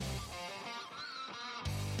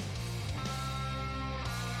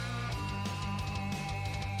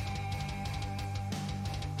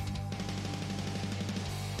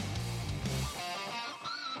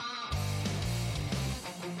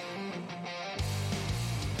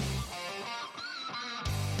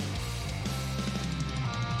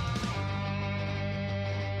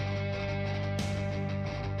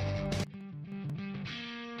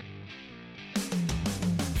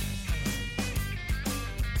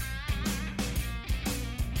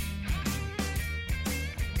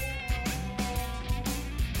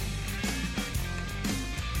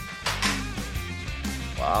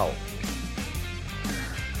Wow.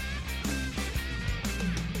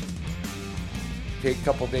 Take a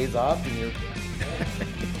couple days off and you're...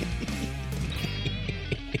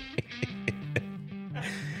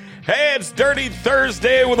 Hey, it's Dirty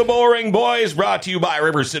Thursday with the Bullring Boys, brought to you by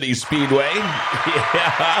River Cities Speedway.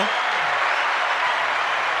 Yeah.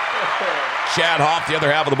 Chad Hoff, the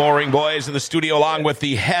other half of the Bullring Boys, in the studio, along with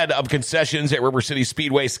the head of concessions at River Cities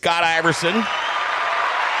Speedway, Scott Iverson.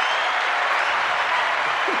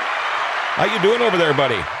 How you doing over there,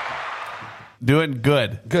 buddy? Doing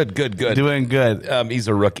good. Good. Doing good. He's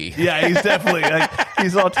a rookie. Yeah, he's definitely,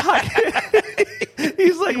 he's all talking.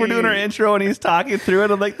 He's like, we're doing our intro, and he's talking through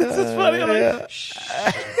it. I'm like, this is funny. I'm like, shh.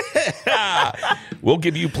 We'll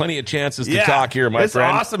give you plenty of chances to talk here, my it's friend.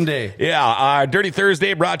 It's an awesome day. Yeah, Dirty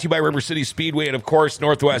Thursday brought to you by River City Speedway and, of course,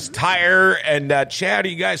 Northwest Tire. And, Chad, are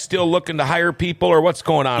you guys still looking to hire people, or what's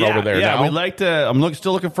going on over there now? Yeah, we'd like to. I'm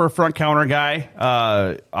still looking for a front counter guy.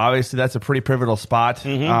 Obviously, that's a pretty pivotal spot.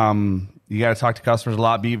 Mm-hmm. You got to talk to customers a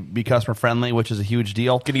lot, be customer friendly, which is a huge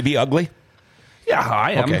deal. Can he be ugly? Yeah,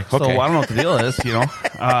 I am. Okay. So I don't know what the deal is.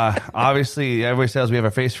 Obviously, everybody says we have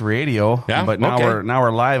a face for radio, but now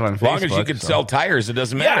we're live on Facebook. As long as you can sell tires, it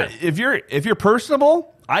doesn't matter. Yeah, if you're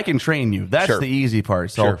personable, I can train you. That's the easy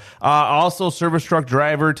part. So also service truck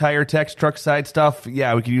driver, tire techs, truck side stuff.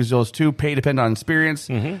 Yeah, we could use those too. Pay depend on experience.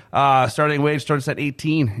 Mm-hmm. Starting wage starts at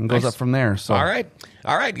 18 and goes up from there. So All right,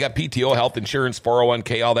 you got PTO, health insurance,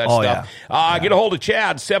 401k, all that stuff. Yeah. Get a hold of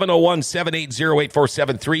Chad,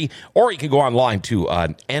 701-780-8473, or you can go online to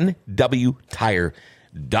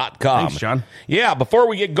nwtire.com. Thanks, John. Yeah, before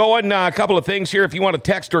we get going, a couple of things here. If you want to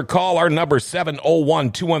text or call, our number is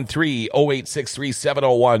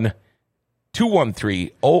 701-213-0863,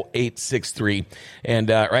 701-213-0863. And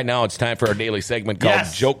right now it's time for our daily segment called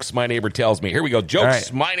Jokes My Neighbor Tells Me. Here we go.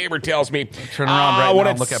 Jokes My Neighbor Tells Me. Turn around right now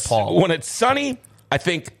and look at Paul. When it's sunny, I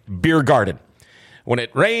think beer garden. When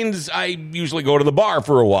it rains, I usually go to the bar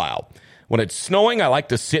for a while. When it's snowing, I like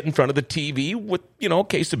to sit in front of the TV with, a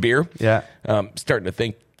case of beer. Yeah. Starting to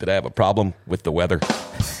think that I have a problem with the weather. Come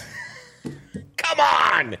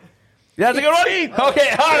on! That's a good one? Okay, all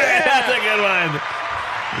right, that's a good one.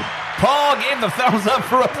 Paul gave the thumbs up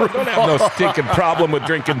for approval. I don't have no stinking problem with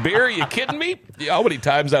drinking beer. Are you kidding me? How many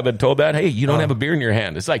times I've been told that? Hey, you don't have a beer in your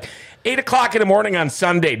hand. It's like 8 o'clock in the morning on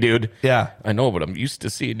Sunday, dude. Yeah. I know, but I'm used to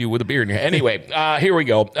seeing you with a beer in your hand. Anyway, here we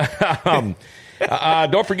go.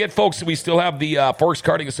 Don't forget, folks, we still have the Forks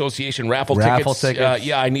Karting Association raffle tickets.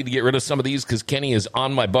 I need to get rid of some of these because Kenny is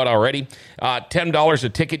on my butt already. $10 a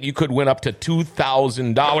ticket. You could win up to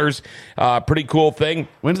 $2,000. Pretty cool thing.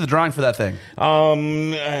 When's the drawing for that thing?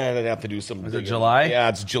 I'd have to do some. Is it July? Yeah,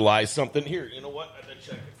 it's July something. Here, you know what? I bet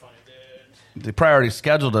you I can find it. They probably already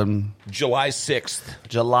scheduled them. July 6th.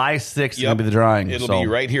 July 6th is going to be the drawing. It'll be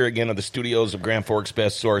right here again at the studios of Grand Forks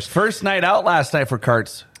Best Source. First night out last night for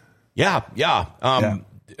karts. Yeah.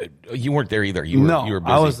 You weren't there either. You were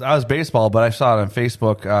busy. I was baseball, but I saw it on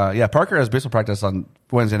Facebook. Parker has baseball practice on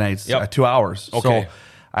Wednesday nights, 2 hours. Okay. So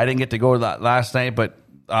I didn't get to go to that last night, but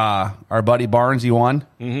our buddy Barnes, he won.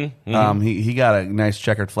 Mm-hmm. He got a nice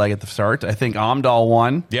checkered flag at the start. I think Amdahl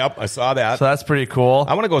won. Yep, I saw that. So that's pretty cool.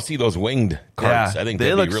 I want to go see those winged carts. I think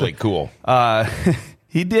that'd be really cool.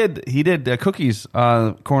 He did cookies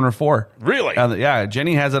corner 4. Really?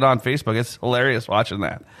 Jenny has it on Facebook. It's hilarious watching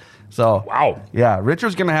that. So wow, yeah,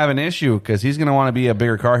 Richard's going to have an issue because he's going to want to be a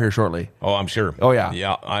bigger car here shortly. Oh, I'm sure. Oh yeah,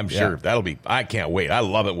 yeah, I'm sure that'll be. I can't wait. I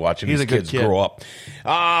love it watching these kids grow up.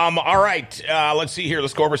 All right, let's see here.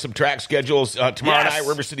 Let's go over some track schedules. Tomorrow night,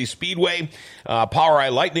 River City Speedway, Power Eye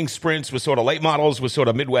Lightning Sprints, Wissota Late Models,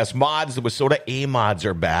 Wissota Midwest Mods, the Wissota A Mods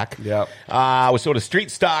are back. Yep. Wissota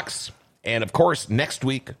Street Stocks, and of course next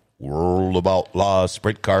week, World of Outlaws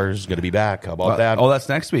Sprint Cars going to be back. How about that? Oh, that's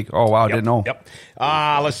next week. Oh, wow. Didn't know. Yep.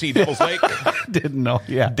 Let's see. Devil's Lake. Didn't know.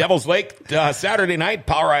 Yeah. Devil's Lake. Saturday night,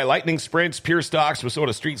 Power Eye Lightning Sprints, Pure Stocks,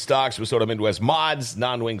 Wissota Street Stocks, Wissota Midwest Mods,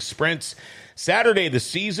 Non-Wing Sprints. Saturday, the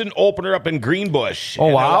season opener up in Greenbush. Oh,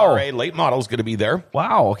 wow. NLRA Late Model's going to be there.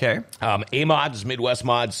 Wow. Okay. A-Mods, Midwest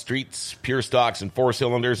Mods, Streets, Pure Stocks, and 4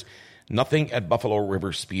 cylinders. Nothing at Buffalo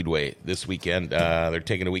River Speedway this weekend. They're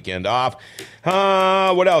taking a weekend off.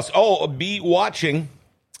 What else? Oh, be watching.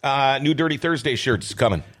 New Dirty Thursday shirts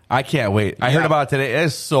coming. I can't wait. I heard about it today.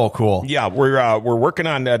 It's so cool. Yeah, we're working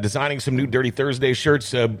on designing some new Dirty Thursday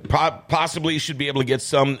shirts. Possibly should be able to get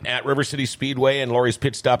some at River City Speedway and Lori's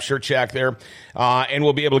Pit Stop Shirt Shack there. And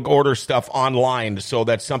we'll be able to order stuff online. So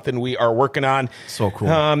that's something we are working on. So cool.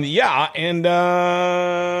 And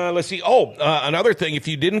let's see. Another thing. If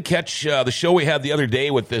you didn't catch the show we had the other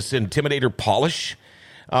day with this Intimidator polish,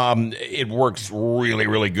 It works really,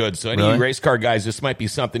 really good. So any race car guys, this might be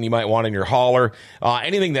something you might want in your hauler.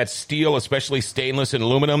 Anything that's steel, especially stainless and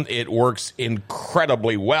aluminum, it works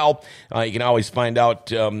incredibly well. You can always find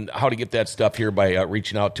out how to get that stuff here by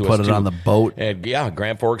reaching out to us. Put it on the boat. And yeah,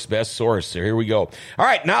 Grand Forks best source. So here we go. All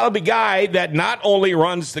right, now the guy that not only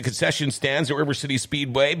runs the concession stands at River City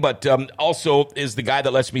Speedway, but also is the guy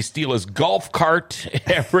that lets me steal his golf cart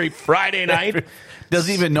every Friday night. Does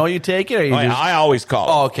he even know you take it? Or you I always call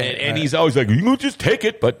him. Oh, okay. And he's always like, you know, just take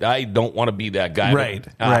it. But I don't want to be that guy. Right,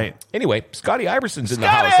 right. Anyway, Scotty Iverson's in the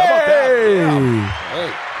house. How about that?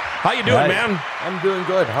 Hey, How you doing, man? I'm doing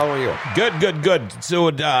good. How are you? Good. So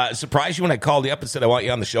it surprised you when I called you up and said I want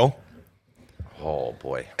you on the show? Oh,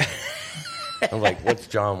 boy. I'm like, what's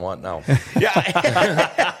John want now?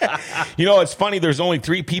 Yeah. You know, it's funny. There's only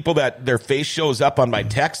 3 people that their face shows up on my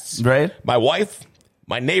texts. Right. My wife,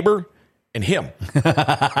 my neighbor, and him. And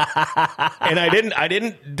I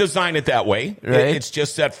didn't design it that way. Right. It's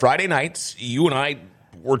just that Friday nights, you and I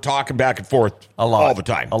were talking back and forth a lot, all the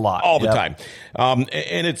time. All the time.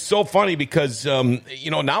 And it's so funny because,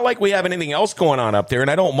 you know, not like we have anything else going on up there,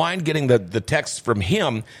 and I don't mind getting the texts from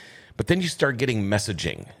him, but then you start getting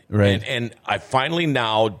messaging. Right. And I finally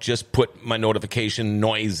now just put my notification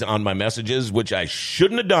noise on my messages, which I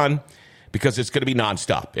shouldn't have done because it's going to be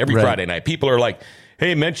nonstop. Every Friday night, people are like,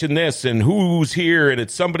 hey, mention this, and who's here, and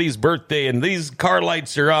it's somebody's birthday, and these car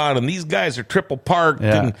lights are on, and these guys are triple parked.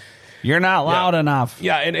 Yeah. And you're not loud enough.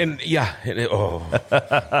 Yeah, yeah,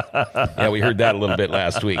 we heard that a little bit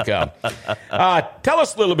last week. Tell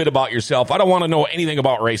us a little bit about yourself. I don't want to know anything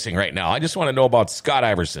about racing right now. I just want to know about Scott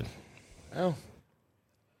Iverson. Well,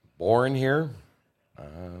 born here,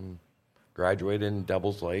 graduated in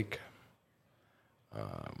Devil's Lake,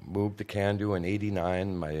 moved to Candu in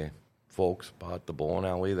 '89. My folks bought the bowling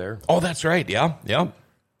alley there. Oh, that's right. Yeah.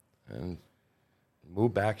 And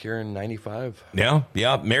moved back here in '95. Yeah.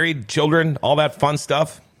 Married, children, all that fun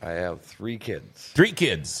stuff. I have 3 kids. 3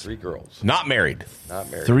 kids. 3 girls. Not married.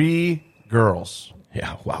 3 girls.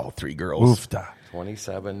 Yeah. Wow. 3 girls. Oofta.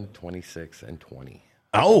 27, 26, and 20.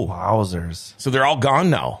 Oh. Wowzers. So they're all gone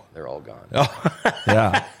now. They're all gone. Oh.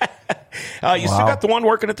 Yeah. You still got the one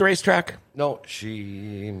working at the racetrack? No,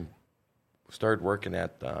 she started working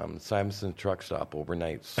at Simonson Truck Stop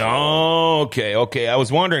overnight. So. Oh, okay. I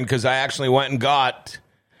was wondering because I actually went and got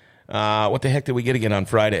what the heck did we get again on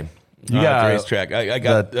Friday? At the racetrack. I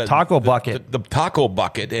got the taco bucket. The taco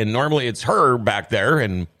bucket, and normally it's her back there,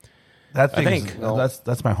 and that's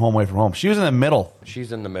my home away from home. She was in the middle.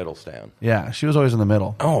 She's in the middle stand. Yeah, she was always in the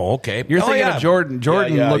middle. Oh, okay. You're thinking of Jordan.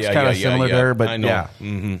 Jordan looks kind of similar to her, but I know. yeah.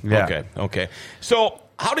 Mm-hmm. Yeah. Okay. So,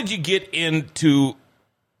 how did you get into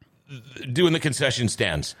doing the concession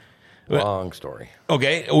stands? Long story.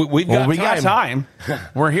 Okay, we got time.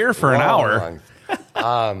 We're here for an hour.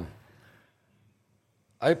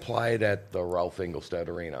 I applied at the Ralph Engelstad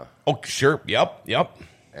Arena. Oh, sure. Yep.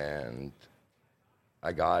 And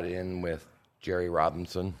I got in with Jerry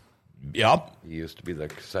Robinson. Yep. He used to be the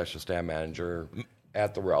concession stand manager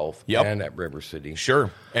at the Ralph Yep. and at River City.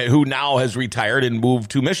 Sure. And who now has retired and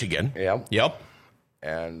moved to Michigan. Yep.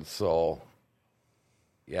 And so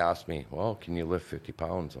he asked me, well, can you lift 50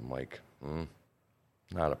 pounds? I'm like,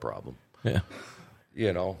 not a problem. Yeah.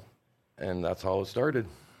 You know, and that's how it started.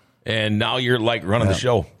 And now you're like running the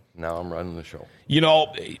show. Now I'm running the show. You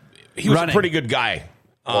know, he was a pretty good guy.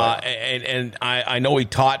 And I know he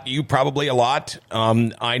taught you probably a lot.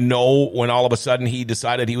 I know when all of a sudden he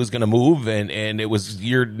decided he was going to move and it was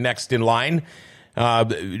you're next in line.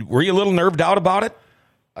 Were you a little nerved out about it?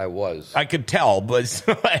 I was. I could tell, but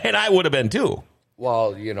and I would have been too.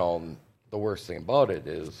 Well, you know, the worst thing about it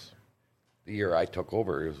is the year I took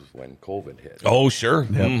over is when COVID hit. Oh, sure.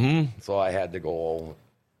 Yep. Mm-hmm. So I had to go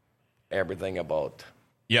everything about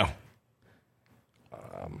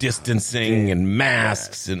distancing and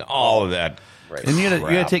masks and all of that. Right. And you had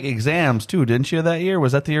to take exams too, didn't you? That year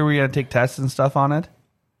was that the year where you had to take tests and stuff on it?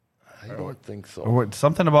 I don't think so. Or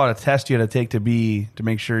something about a test you had to take to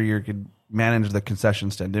make sure you could manage the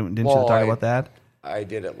concession stand. Didn't you talk about that? I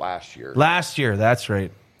did it last year. Last year, that's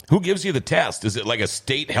right. Who gives you the test? Is it like a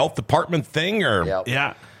state health department thing or? Yep.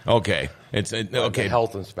 Yeah. Okay. It's okay.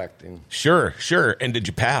 Health inspecting. Sure. And did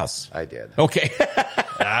you pass? I did. Okay.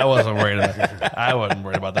 I wasn't worried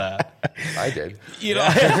about that. I did. You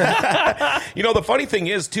know, the funny thing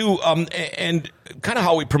is too, and kind of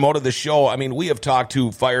how we promoted the show. I mean, we have talked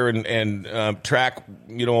to fire and track,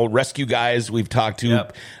 rescue guys. We've talked to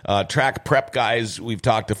track prep guys. We've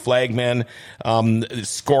talked to flagmen,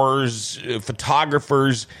 scorers,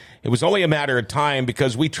 photographers. It was only a matter of time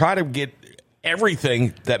because we try to get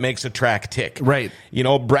everything that makes a track tick. Right. You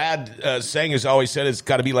know, Brad Sang has always said it's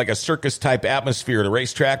got to be like a circus type atmosphere at a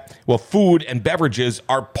racetrack. Well, food and beverages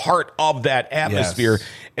are part of that atmosphere. Yes.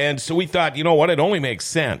 And so we thought, you know what, it only makes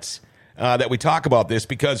sense that we talk about this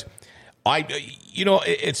because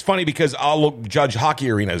it's funny because I'll judge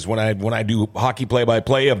hockey arenas when I do hockey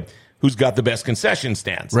play-by-play of who's got the best concession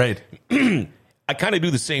stands. Right. I kind of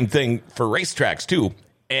do the same thing for racetracks too.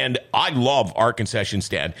 And I love our concession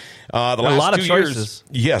stand. The last a lot 2 of years, choices.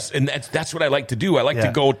 yes, and that's what I like to do. I like to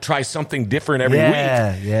go try something different every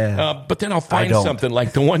week. Yeah. But then I'll find something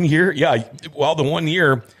like the 1 year. Yeah, well, the 1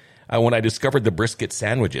 year when I discovered the brisket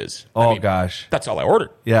sandwiches. Gosh, that's all I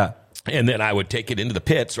ordered. Yeah, and then I would take it into the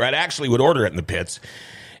pits, or I actually would order it in the pits.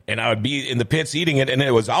 And I would be in the pits eating it, and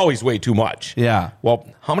it was always way too much. Yeah. Well,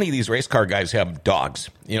 how many of these race car guys have dogs?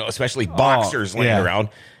 You know, especially boxers laying around.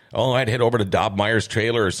 Oh, I'd head over to Dob Meyer's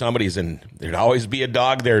trailer or somebody's, and there'd always be a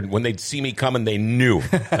dog there. When they'd see me coming, they knew.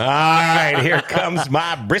 All right, here comes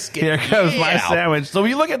my brisket. Here comes my sandwich. So when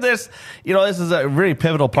you look at this, you know, this is a very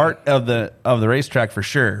pivotal part of the racetrack for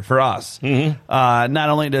sure, for us. Mm-hmm. Not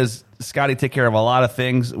only does Scotty take care of a lot of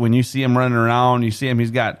things, when you see him running around, you see him,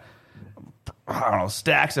 he's got,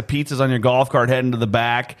 stacks of pizzas on your golf cart heading to the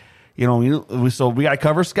back. You know, so we got to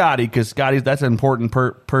cover Scotty because that's an important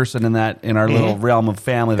person in our little realm of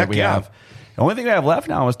family that we have. The only thing we have left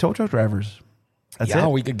now is tow truck drivers. That's it.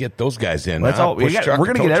 We could get those guys in. That's all we're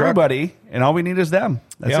going to get everybody, and all we need is them.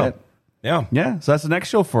 That's it. Yeah. So that's the next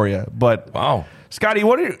show for you. But wow, Scotty,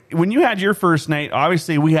 when you had your first night?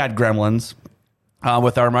 Obviously, we had gremlins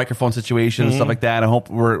with our microphone situation and stuff like that.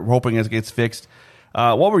 We're hoping it gets fixed.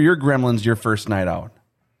 What were your gremlins your first night out?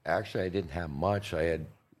 Actually, I didn't have much. I had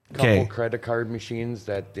a couple credit card machines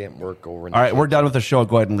that didn't work overnight. All right, we're done with the show.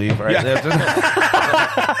 Go ahead and leave. All right.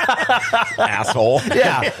 Asshole.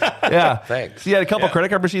 Yeah. Thanks. So you had a couple credit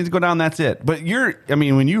card machines go down. That's it. But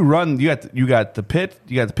when you run, you got the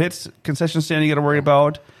pits concession stand you got to worry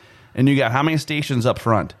about, and you got how many stations up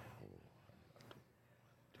front?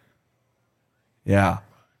 Yeah.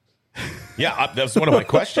 Yeah, that's one of my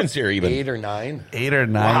questions here. Even 8 or 9. 8 or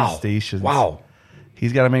 9 stations. Wow.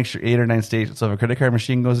 He's got to make sure 8 or 9 stations. So if a credit card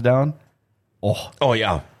machine goes down,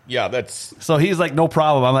 yeah, that's. So he's like, no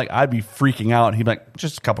problem. I'm like, I'd be freaking out. He'd be like,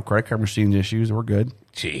 just a couple credit card machine issues. We're good.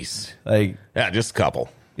 Jeez. Just a couple.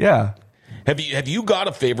 Yeah. Have you got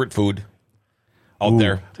a favorite food out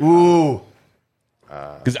there? Ooh.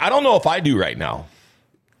 Because I don't know if I do right now.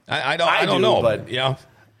 I don't know. But yeah.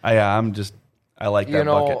 I like that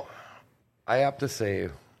bucket. I have to say,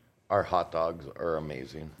 our hot dogs are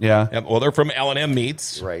amazing. Yeah. Well, they're from L&M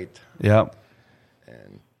Meats. Right. Yep.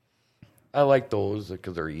 And I like those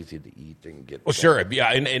because they're easy to eat and get. Well, sure.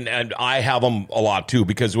 Yeah, and I have them a lot, too,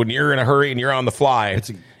 because when you're in a hurry and you're on the fly.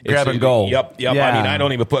 It's grab and go. Yep. Yeah. I mean, I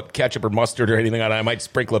don't even put ketchup or mustard or anything on it. I might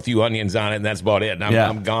sprinkle a few onions on it, and that's about it. And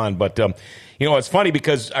I'm gone. But, it's funny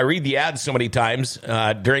because I read the ads so many times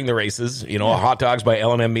during the races. Hot dogs by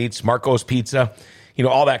L&M Meats, Marco's Pizza,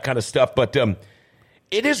 all that kind of stuff. But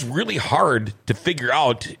it is really hard to figure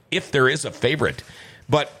out if there is a favorite.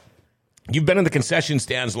 But you've been in the concession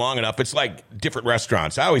stands long enough. It's like different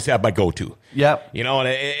restaurants. I always have my go-to. Yep. And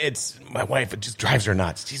it's my wife. It just drives her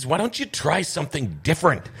nuts. She's, why don't you try something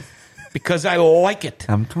different? Because I like it.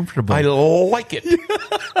 I'm comfortable. I like it.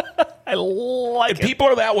 I like it. People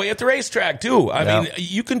are that way at the racetrack, too. I mean,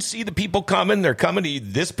 you can see the people coming. They're coming to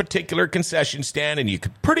this particular concession stand, and you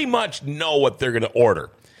can pretty much know what they're going to order.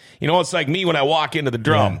 It's like me when I walk into the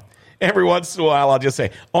drum. Yeah. Every once in a while, I'll just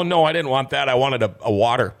say, oh, no, I didn't want that. I wanted a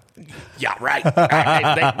water. Yeah, right.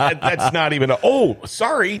 That's not even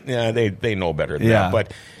sorry. Yeah, they know better than that.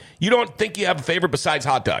 But you don't think you have a favorite besides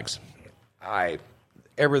hot dogs?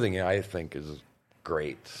 Everything I think is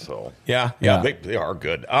great. So yeah, they are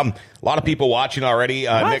good. A lot of people watching already.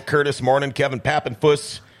 Nick Curtis, morning. Kevin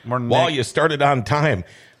Pappenfuss. Morning, Nick. Nick. You started on time.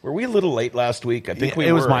 Were we a little late last week? I think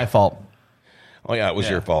it was my fault. Oh, yeah, it was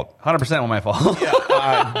your fault. 100% my fault.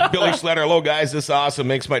 Billy Schletter, hello, guys. This awesome.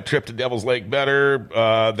 Makes my trip to Devil's Lake better.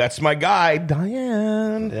 That's my guy,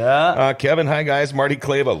 Diane. Yeah. Kevin, hi, guys. Marty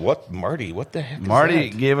Clava. What, Marty? What the heck is Marty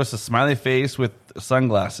that? gave us a smiley face with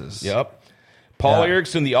sunglasses. Yep. Paul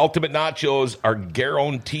Erickson, the ultimate nachos are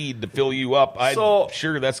guaranteed to fill you up. I'm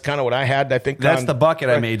sure that's kind of what I had. I think that's the bucket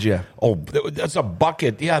I made you. Oh, that's a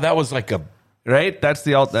bucket. Yeah, that was like a... Right? That's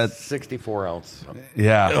the... That's 64 ounce.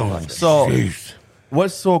 Yeah. Oh, so geez.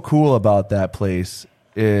 What's so cool about that place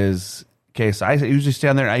is... Okay, so I usually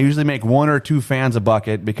stand there. I usually make 1 or 2 fans a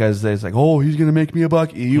bucket because it's like, oh, he's going to make me a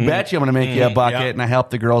bucket. You bet you I'm going to make you a bucket. And I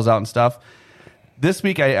help the girls out and stuff. This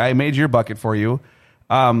week, I made your bucket for you.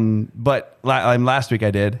 But last week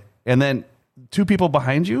I did. And then 2 people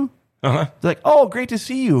behind you, They're like, oh, great to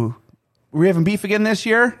see you. We're having beef again this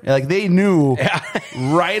year. Like they knew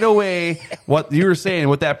right away what you were saying,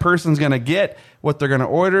 what that person's going to get, what they're going to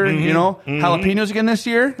order. You know, jalapenos again this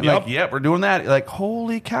year. Like, yep, we're doing that. Like,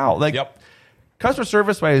 holy cow! Like, customer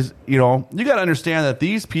service wise, you know, you got to understand that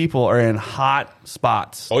these people are in hot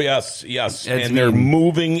spots. Oh yes, and they're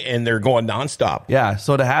moving and they're going nonstop. Yeah,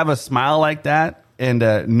 so to have a smile like that and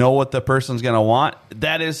know what the person's going to want,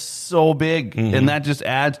 that is so big, and that just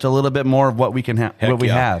adds to a little bit more of what we can have. What we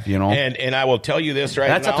have, you know. And I will tell you this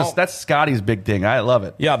now. That's Scotty's big thing. I love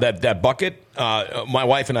it. Yeah, that bucket. My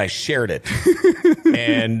wife and I shared it,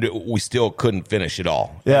 and we still couldn't finish it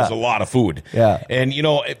all. Yeah. It was a lot of food. Yeah, and you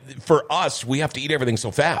know, for us, we have to eat everything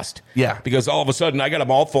so fast. Yeah, because all of a sudden I got a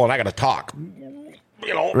mouthful and I got to talk.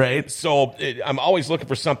 You know, right? So I'm always looking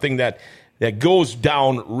for something that goes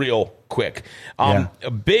down real quick.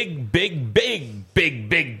 Big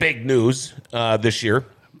news this year.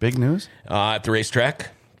 Big news? At the racetrack.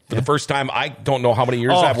 For the first time, I don't know how many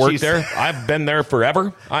years I've worked there. I've been there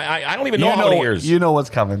forever. I don't even know how many years. You know what's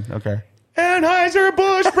coming. Okay.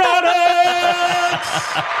 Anheuser-Busch products!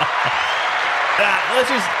 Let's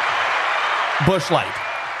just Busch Light.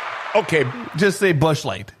 Okay. Just say Busch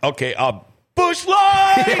Light. Okay. Busch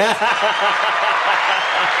Light!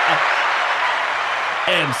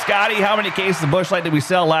 And Scotty, how many cases of Busch Light did we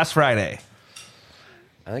sell last Friday?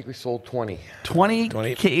 I think we sold 20.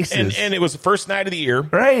 20 cases. And it was the first night of the year.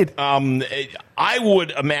 Right. I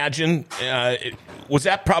would imagine, was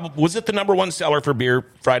it the number one seller for beer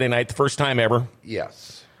Friday night, the first time ever?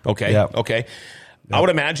 Yes. Okay. Yep. Okay. Yep. I would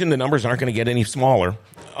imagine the numbers aren't going to get any smaller.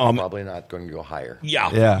 Probably not going to go higher.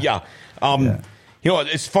 Yeah. You know,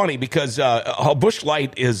 it's funny because Busch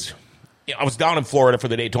Light is... I was down in Florida for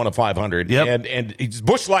the Daytona 500, and it's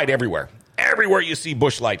Busch Light everywhere. Everywhere you see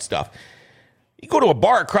Busch Light stuff. You go to a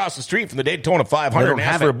bar across the street from the Daytona 500 and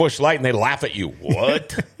ask for a Busch Light, and they laugh at you.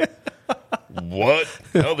 What? What?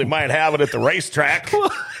 Well, they might have it at the racetrack.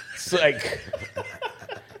 It's like...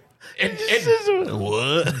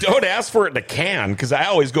 What? Don't ask for it in a can, because I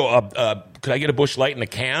always go, could I get a Busch Light in a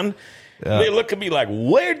can? Yeah. They look at me like,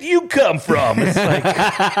 where'd you come from? It's like,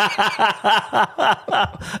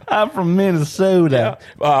 I'm from Minnesota.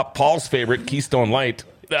 Yeah. Paul's favorite, Keystone Light.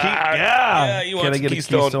 You want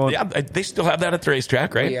Keystone? Yeah, they still have that at the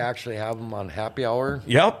racetrack, right? We actually have them on happy hour.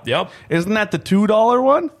 Yep. Isn't that the $2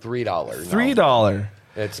 one? $3. $3.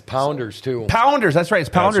 It's Pounders, too. Pounders, that's right.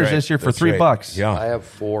 It's Pounders this year for $3. Yeah. I have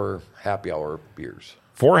 4 happy hour beers.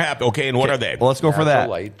 4 happy. Okay, and what are they? Well, let's go for that.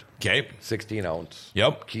 Light. Okay. 16 ounce.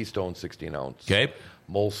 Yep. Keystone 16 ounce. Okay.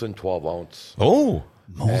 Molson 12 ounce. Oh,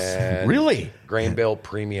 Molson. Really? Grain Bale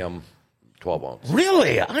Premium 12 ounce.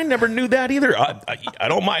 Really? I never knew that either. I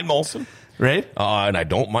don't mind Molson. Right? And I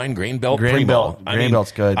don't mind Grain Belt Grain Premium. Grain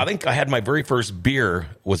Belt's good. I think I had my very first beer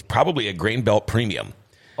was probably a Grain Belt Premium.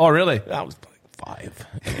 Oh, really? That was 5.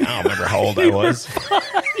 I don't remember how old I was.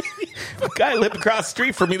 The guy lived across the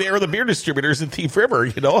street from me. They were the beer distributors in Thief River,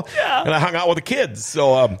 you know? Yeah. And I hung out with the kids.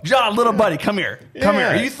 So, John, little buddy, come here. Come here.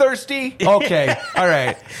 Are you thirsty? Okay. All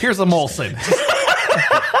right. Here's a Molson.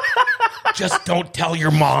 Just don't tell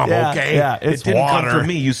your mom, okay? Yeah, it didn't come from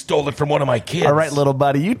me. You stole it from one of my kids. All right, little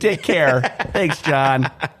buddy. You take care. Thanks, John.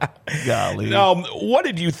 Golly. What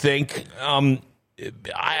did you think?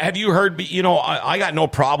 Have you heard, you know, I got no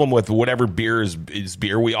problem with whatever beer is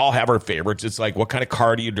beer. We all have our favorites. It's like, what kind of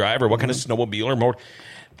car do you drive, or what kind of snowmobile or motor?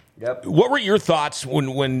 Yep. What were your thoughts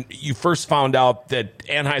when you first found out that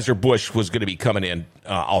Anheuser-Busch was going to be coming in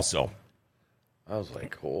also? I was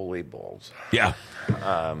like, holy balls. Yeah.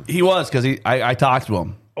 He was, because I talked to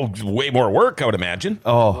him. Oh, way more work, I would imagine.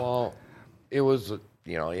 Oh. Well, it was,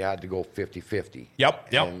 you know, you had to go 50-50.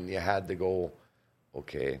 Yep. And you had to go,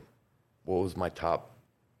 okay, what was my top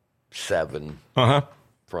 7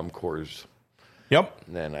 from Coors? Yep.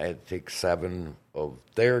 And then I had to take 7 of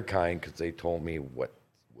their kind because they told me what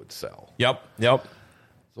would sell. Yep.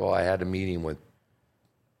 So I had a meeting with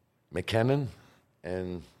McKinnon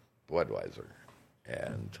and Budweiser.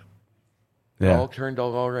 And it all turned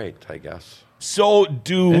out all right, I guess. So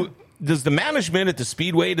does the management at the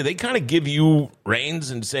Speedway, do they kind of give you reins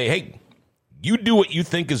and say, hey, you do what you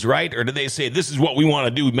think is right, or do they say, this is what we want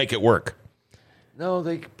to do, make it work? No,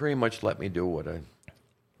 they pretty much let me do what I...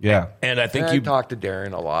 Yeah. And I think I talk to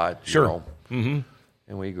Darren a lot. Sure. You know,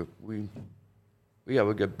 and we have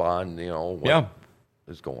a good bond, you know, what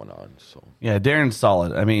is going on. So yeah, Darren's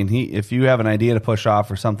solid. I mean, if you have an idea to push off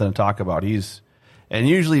or something to talk about, and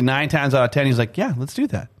usually 9 times out of 10, he's like, yeah, let's do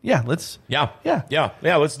that. Yeah, let's. Yeah,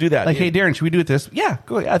 let's do that. Like, hey, Darren, should we do it this? Yeah,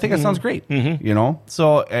 go. I think that sounds great. You know,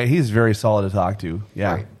 so he's very solid to talk to.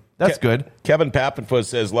 Yeah, right. That's good. Kevin Pappenfuss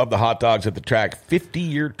says, love the hot dogs at the track.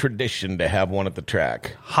 50-year tradition to have one at the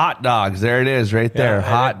track. Hot dogs. There it is right there. Yeah.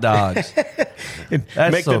 Hot dogs.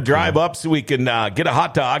 Make the drive up so we can get a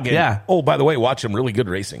hot dog. And, oh, by the way, watch some really good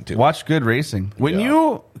racing, too. Watch good racing.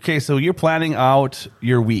 So you're planning out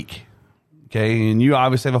your week, okay, and you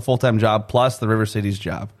obviously have a full-time job plus the River Cities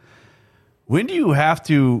job. When do you have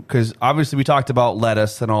to, because obviously we talked about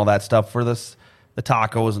lettuce and all that stuff for this, the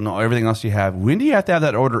tacos and everything else you have. When do you have to have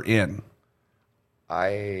that order in?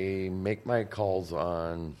 I make my calls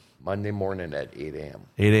on Monday morning at 8 a.m.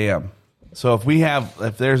 8 a.m. So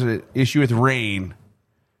if there's an issue with rain,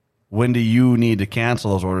 when do you need to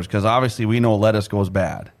cancel those orders? Because obviously we know lettuce goes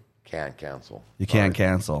bad. Can't cancel. You can't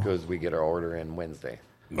cancel. Because we get our order in Wednesday.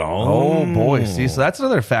 Oh, boy. See, so that's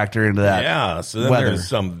another factor into that. Yeah, so then there's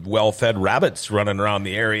some well-fed rabbits running around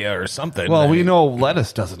the area or something. Well, we know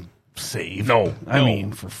lettuce doesn't save. No. I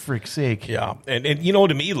mean, for frick's sake. Yeah. And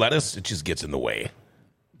to me, lettuce, it just gets in the way.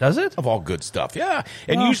 Does it? Of all good stuff. Yeah.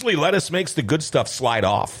 And usually lettuce makes the good stuff slide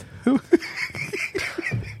off.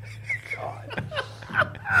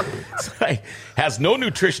 It's like, has no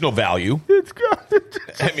nutritional value. It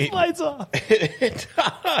slides off. It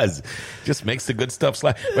does. Just makes the good stuff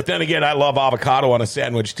slide. But then again, I love avocado on a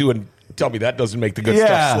sandwich too, and tell me that doesn't make the good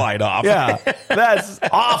stuff slide off. Yeah, that's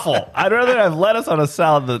awful. I'd rather have lettuce on a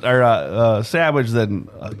salad or sandwich than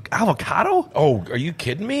avocado. Oh, are you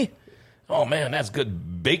kidding me? Oh man, that's good.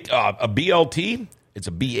 A BLT. It's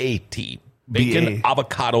a BAT. Bacon,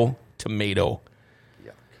 avocado, tomato.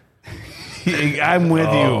 I'm with you.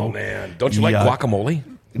 Oh man, don't you like guacamole?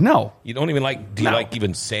 No, you don't even like. Do you like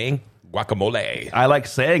even saying guacamole? I like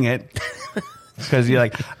saying it because you're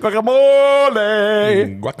like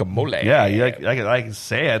guacamole. Guacamole. Yeah, I can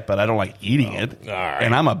say it, but I don't like eating it. All right.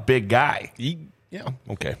 And I'm a big guy. Yeah.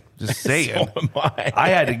 Okay. Just say so it. Am I. I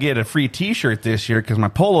had to get a free T-shirt this year because my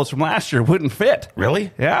polos from last year wouldn't fit.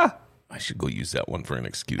 Really? Yeah. I should go use that one for an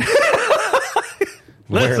excuse.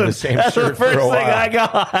 Listen, the same that's shirt the first for a thing while. I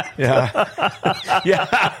got. Yeah.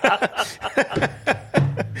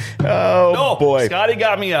 Oh, boy. Scotty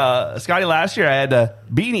got me Scotty last year. I had a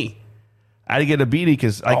beanie. I had to get a beanie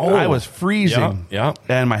because I was freezing. Yeah.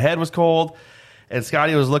 And my head was cold. And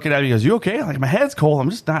Scotty was looking at me. He goes, "You okay?" I'm like, my head's cold. I'm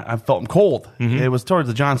just not. I felt cold. Mm-hmm. It was towards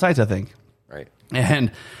the John Sites, I think. Right.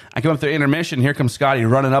 And I come up to intermission. Here comes Scotty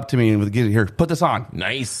running up to me and with here, put this on.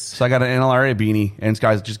 Nice. So I got an NLRA beanie, and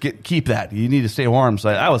Scotty's just keep that. You need to stay warm. So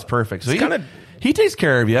that was perfect. So he takes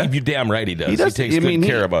care of you. You're damn right he does. He takes good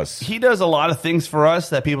care of us. He does a lot of things for us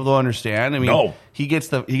that people don't understand. I mean, he gets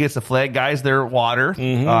the flag guys their water.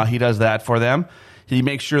 Mm-hmm. He does that for them. He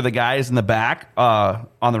makes sure the guys in the back on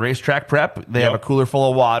the racetrack prep, they have a cooler full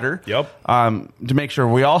of water. Yep. To make sure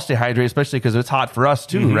we all stay hydrated, especially because it's hot for us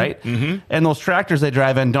too, right? Mm-hmm. And those tractors they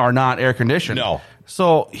drive in are not air conditioned. No.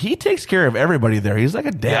 So he takes care of everybody there. He's like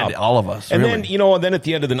a dad to all of us. And really. then at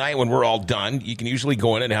the end of the night when we're all done, you can usually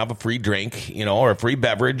go in and have a free drink, or a free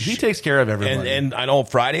beverage. He takes care of everybody. And I know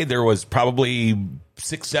Friday there was probably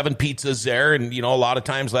 6-7 pizzas there, and a lot of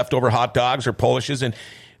times leftover hot dogs or Polishes, and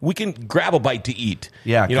we can grab a bite to eat.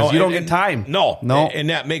 Yeah, because you don't get time. No. And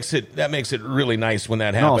that makes it really nice when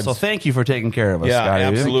that happens. No, so thank you for taking care of us, yeah, Scotty.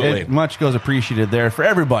 Absolutely. Much goes appreciated there for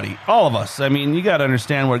everybody, all of us. I mean, you got to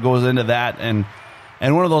understand what goes into that, and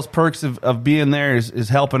one of those perks of being there is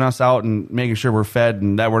helping us out and making sure we're fed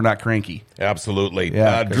and that we're not cranky. Absolutely.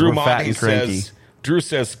 Yeah, Drew Monty says,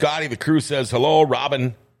 Scotty, the crew says, hello,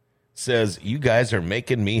 Robin. Says, you guys are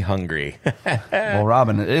making me hungry. Well,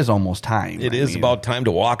 Robin, it is almost time. It is about time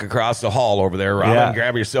to walk across the hall over there, Robin. Yeah.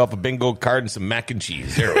 Grab yourself a bingo card and some mac and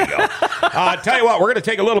cheese. There we go. Tell you what, we're going to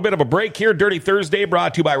take a little bit of a break here. Dirty Thursday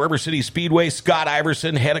brought to you by River City Speedway. Scott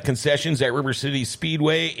Iverson, head of concessions at River City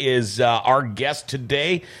Speedway, is our guest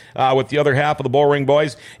today with the other half of the Bullring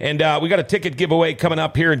Boys. And we got a ticket giveaway coming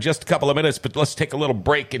up here in just a couple of minutes, but let's take a little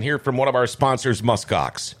break and hear from one of our sponsors,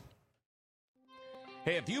 Muskox.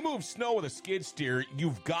 Hey, if you move snow with a skid steer,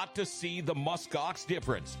 you've got to see the Muskox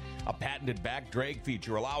difference. A patented back drag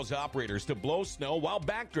feature allows operators to blow snow while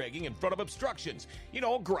back dragging in front of obstructions.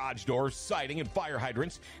 Garage doors, siding, and fire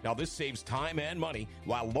hydrants. Now, this saves time and money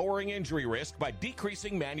while lowering injury risk by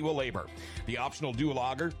decreasing manual labor. The optional dual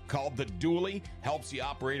auger, called the dually, helps the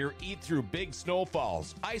operator eat through big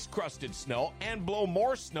snowfalls, ice-crusted snow, and blow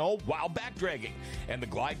more snow while back dragging. And the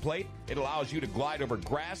glide plate, it allows you to glide over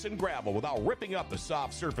grass and gravel without ripping up the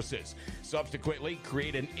soft surfaces. Subsequently,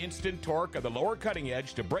 create an instant torque of the lower cutting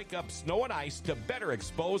edge to break up snow and ice to better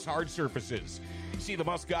expose hard surfaces. See the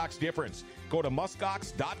Muskox difference. Go to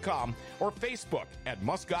muskox.com or Facebook at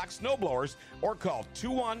Muskox Snowblowers or call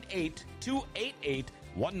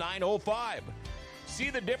 218-288-1905. See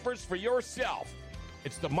the difference for yourself.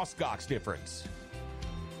 It's the muskox difference.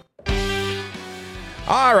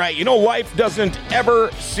 All right, life doesn't ever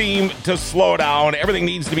seem to slow down. Everything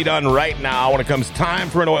needs to be done right now when it comes time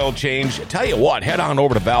for an oil change. I tell you what, head on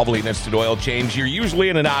over to Valvoline Instant Oil Change. You're usually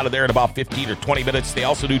in and out of there in about 15 or 20 minutes. They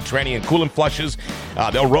also do tranny and coolant flushes.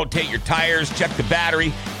 They'll rotate your tires, check the battery.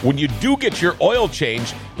 When you do get your oil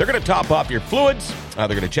change, they're going to top off your fluids. They're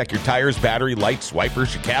going to check your tires, battery, lights,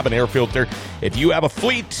 wipers, your cabin air filter. If you have a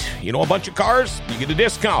fleet, a bunch of cars, you get a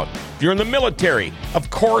discount. If you're in the military, of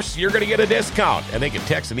course, you're going to get a discount. And they can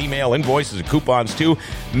text and email invoices and coupons, too.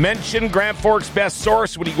 Mention Grand Forks Best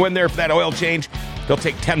Source when you go in there for that oil change. They'll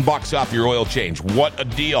take $10 off your oil change. What a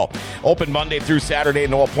deal. Open Monday through Saturday,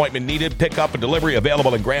 no appointment needed. Pickup and delivery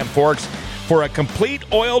available in Grand Forks. For a complete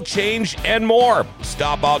oil change and more,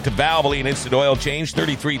 stop out to Valvoline Instant Oil Change,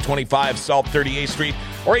 3325 South 38th Street,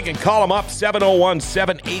 or you can call them up,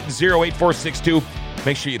 701-780-8462.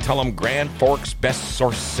 Make sure you tell them Grand Forks Best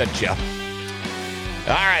Source sent you. All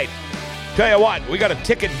right. Tell you what, we got a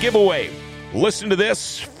ticket giveaway. Listen to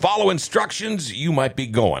this, follow instructions, you might be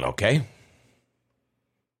going, okay?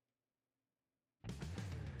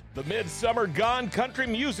 The Midsummer Gone Country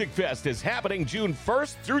Music Fest is happening June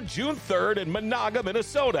 1st through June 3rd in Monaga,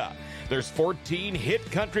 Minnesota. There's 14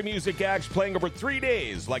 hit country music acts playing over 3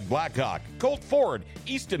 days like Blackhawk, Colt Ford,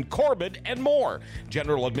 Easton Corbett, and more.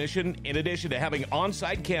 General admission, in addition to having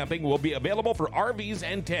on-site camping, will be available for RVs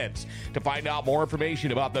and tents. To find out more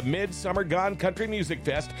information about the Midsummer Gone Country Music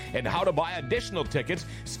Fest and how to buy additional tickets,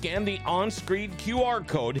 scan the on-screen QR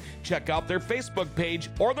code, check out their Facebook page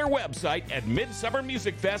or their website at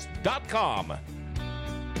midsummermusicfest.com.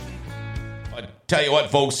 Tell you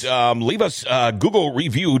what, folks, leave us a Google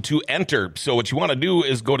review to enter. So what you want to do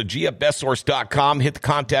is go to gfbestsource.com, hit the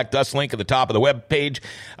Contact Us link at the top of the web page.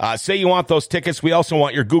 Say you want those tickets. We also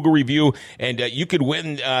want your Google review, and you could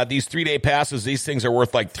win these 3-day passes. These things are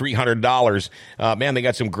worth like $300. Man, they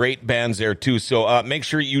got some great bands there, too. So make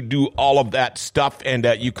sure you do all of that stuff, and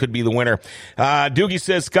you could be the winner. Doogie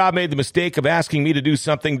says, Scott made the mistake of asking me to do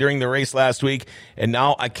something during the race last week, and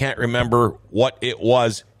now I can't remember what it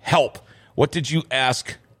was. Help. What did you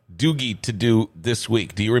ask Doogie to do this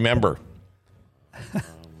week? Do you remember?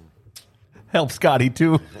 Help Scotty,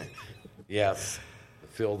 too. Yes.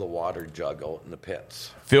 Fill the water jug out in the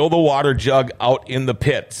pits. Fill the water jug out in the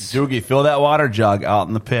pits. Doogie, fill that water jug out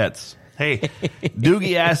in the pits. Hey,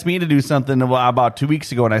 Doogie asked me to do something about 2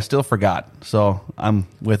 weeks ago, and I still forgot. So I'm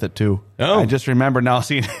with it, too. Oh. I just remember now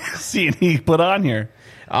seeing he put on here.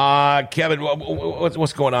 Kevin,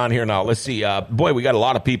 what's going on here now? Let's see. Boy, we got a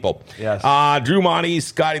lot of people. Yes. Drew Monty,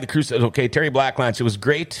 Scotty the Crew says, okay, Terry Blacklance, it was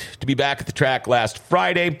great to be back at the track last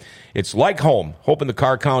Friday. It's like home. Hoping the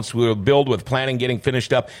car counts will build with planning getting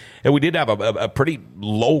finished up. And we did have a pretty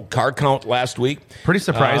low car count last week. Pretty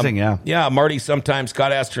surprising, yeah. Yeah, Marty, sometimes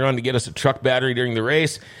Scott asked to run to get us a truck battery during the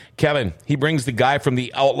race. Kevin, he brings the guy from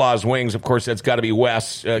the Outlaws Wings. Of course, that's got to be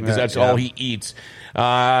Wes, because that's all he eats.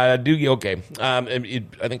 Doogie, okay. I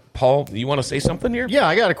think, Paul, you want to say something here? Yeah,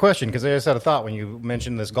 I got a question, because I just had a thought when you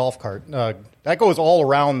mentioned this golf cart. That goes all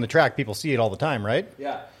around the track. People see it all the time, right?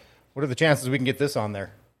 Yeah. What are the chances we can get this on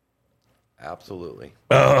there? Absolutely.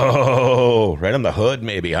 Oh, right on the hood,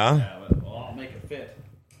 maybe, huh? Yeah, well, I'll make it fit.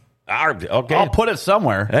 Okay. I'll put it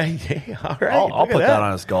somewhere. Hey, all right. I'll put that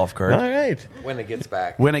on his golf cart. All right. When it gets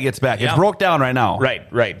back. It broke down right now. Right.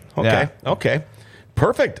 Okay. Yeah. Okay.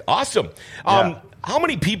 Perfect. Awesome. How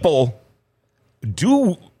many people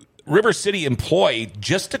do River City employ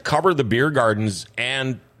just to cover the beer gardens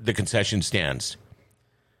and the concession stands?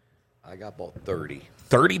 I got about 30.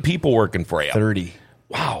 30 people working for you. 30.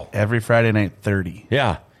 Wow. Every Friday night, 30.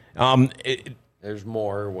 Yeah. There's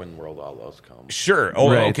more when World Outlaws come. Sure.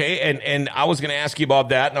 Oh, Right. okay. And I was going to ask you about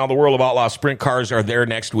that. Now, the World of Outlaws sprint cars are there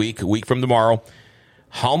next week, a week from tomorrow.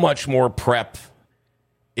 How much more prep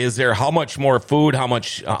is there? How much more food? How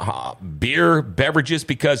much beer, beverages?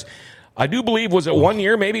 Because I do believe, was it 1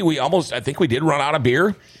 year? Maybe I think we did run out of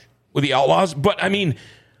beer with the Outlaws. But, I mean,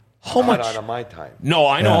 how much? Not out of my time. No,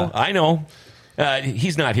 I know. I know.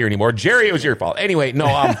 He's not here anymore. Jerry, it was your fault. Anyway,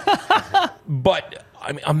 no. But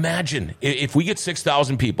I mean, imagine if we get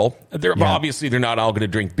 6,000 people. Obviously, they're not all going to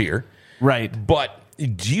drink beer, Right. But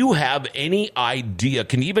do you have any idea?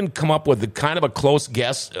 Can you even come up with kind of a close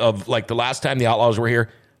guess of like the last time the Outlaws were here?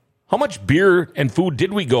 How much beer and food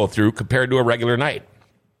did we go through compared to a regular night?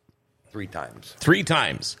 3 times. 3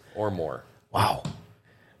 times Or more. Wow,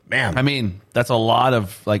 man. I mean, that's a lot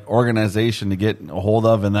of like organization to get a hold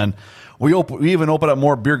of, and then we even open up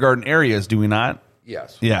more beer garden areas, do we not?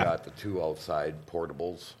 Yes. Yeah. We got the 2 outside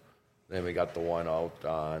portables. Then we got the one out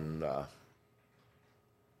on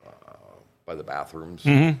by the bathrooms.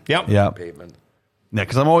 Yep. Yeah. Pavement. Yeah,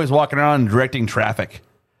 because I'm always walking around and directing traffic.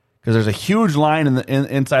 Because there's a huge line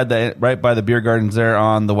inside right by the beer gardens there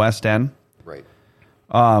on the west end. Right.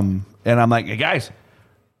 And I'm like, hey, guys,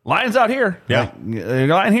 line's out here. Yeah. Like,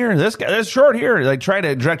 line here. This short here. Like, try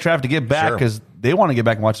to direct traffic to get back because they want to get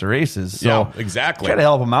back and watch the races. So yeah, exactly. Try to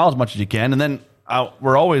help them out as much as you can. And then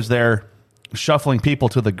we're always there shuffling people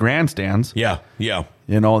to the grandstands. Yeah, yeah.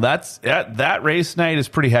 That race night is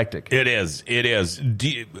pretty hectic. It is.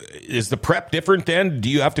 Is the prep different then? Do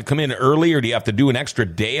you have to come in early or do you have to do an extra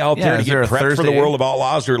day out there to get prepped for the World of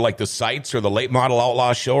Outlaws or like the sites or the late model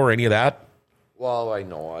outlaw show or any of that? Well, I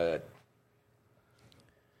know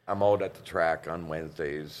I'm out at the track on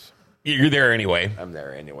Wednesdays. You're there anyway. I'm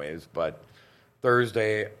there anyways, but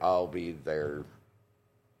Thursday I'll be there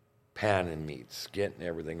panning meats, getting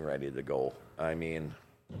everything ready to go. I mean,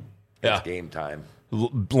 it's game time.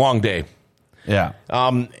 Long day. Yeah.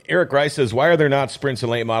 Eric Rice says, why are there not sprints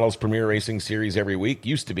and late models Premier Racing Series every week?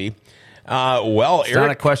 Used to be. Well, it's Eric,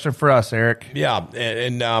 not a question for us, Eric. Yeah.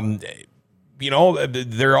 And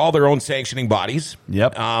they're all their own sanctioning bodies.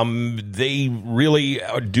 Yep. They really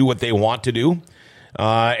do what they want to do.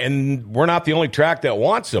 And we're not the only track that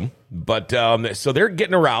wants them. But so they're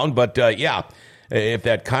getting around. But yeah. If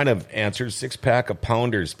that kind of answers, 6-pack of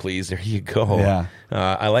Pounders, please. There you go. Yeah.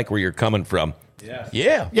 I like where you're coming from.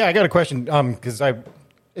 Yeah. Yeah, I got a question because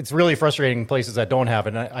it's really frustrating places that don't have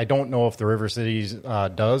it. And I don't know if the River Cities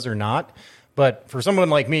does or not. But for someone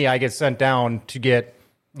like me, I get sent down to get,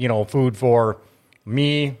 food for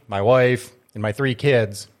me, my wife, and my 3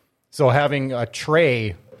 kids. So having a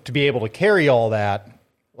tray to be able to carry all that,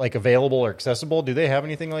 like available or accessible, do they have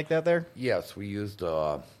anything like that there? Yes, we used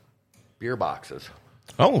beer boxes.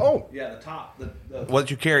 Oh. Yeah, the top.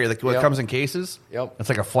 What you carry, what comes in cases? Yep. It's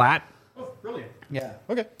like a flat. Oh, brilliant. Yeah.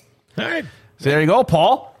 Okay. All right. So there you go,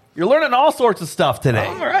 Paul. You're learning all sorts of stuff today.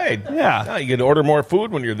 All right. Yeah. Now you can order more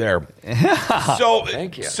food when you're there. So,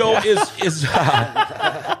 thank you. So is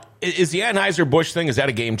the Anheuser-Busch thing, is that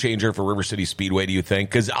a game changer for River City Speedway, do you think?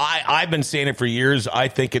 Because I've been saying it for years. I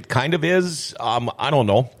think it kind of is. I don't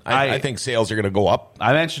know. I think sales are going to go up.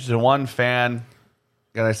 I mentioned to one fan,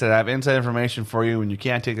 and I said, I have inside information for you, and you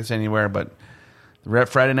can't take this anywhere, but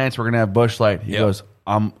Friday nights we're going to have Busch Light. He goes,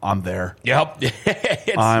 I'm there. Yep.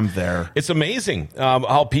 I'm there. It's amazing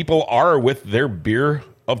how people are with their beer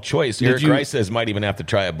of choice. Eric Rice says might even have to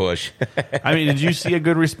try a Busch. I mean, did you see a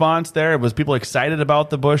good response there? Was people excited about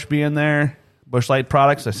the Busch being there? Busch Light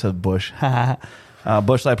products? I said Busch.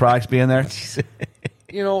 Busch Light products being there?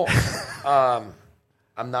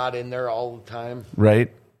 I'm not in there all the time.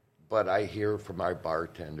 Right. But I hear from our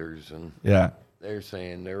bartenders, and they're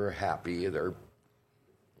saying they're happy.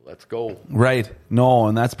 Let's go. Right. No,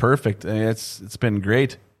 and that's perfect. It's been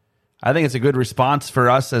great. I think it's a good response for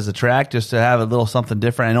us as a track just to have a little something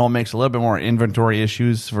different. I know it makes a little bit more inventory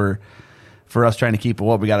issues for us trying to keep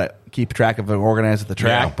we got to keep track of and organize at the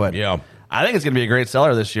track. But I think it's going to be a great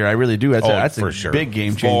seller this year. I really do. That's a big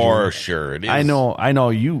game changer. For sure, it is. I know.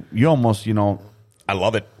 You almost I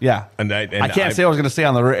love it. Yeah, and I can't say I was going to say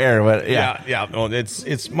on the air, but yeah. No,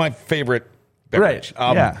 it's my favorite beverage.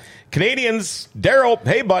 Right. Canadians, Daryl,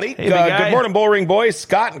 hey buddy. Hey, good morning, Bullring boys.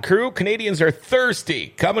 Scott and crew. Canadians are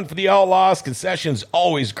thirsty. Coming for the Outlaws. Concessions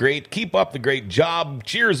always great. Keep up the great job.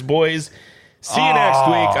 Cheers, boys. See you next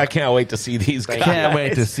week. I can't wait to see these guys. Can't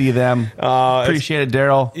wait to see them. Appreciate it,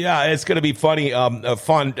 Daryl. Yeah, it's going to be funny.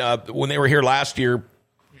 Fun. When they were here last year,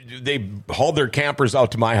 they hauled their campers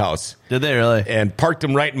out to my house. Did they really? And parked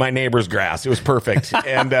them right in my neighbor's grass. It was perfect.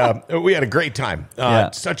 And we had a great time.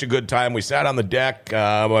 Such a good time. We sat on the deck.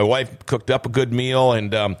 My wife cooked up a good meal.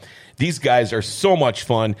 And these guys are so much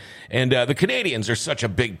fun. And the Canadians are such a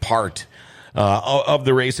big part of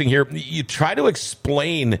the racing here. You try to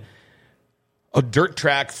explain what dirt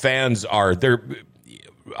track fans are.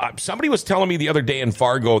 Somebody was telling me the other day in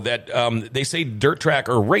Fargo that they say dirt track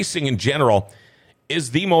or racing in general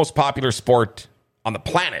is the most popular sport on the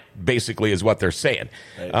planet, basically, is what they're saying.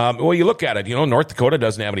 Right. Well, you look at it, North Dakota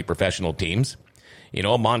doesn't have any professional teams.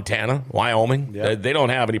 Montana, Wyoming, they don't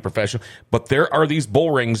have any professional. But there are these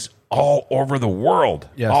bull rings all over the world,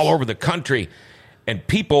 all over the country. And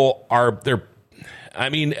people I'd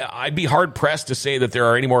be hard-pressed to say that there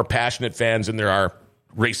are any more passionate fans than there are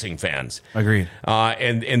racing fans. Agreed.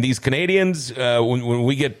 And these Canadians, when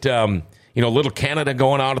we get... Little Canada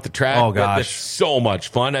going out at the track. Oh, gosh. That's so much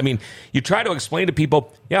fun. I mean, you try to explain to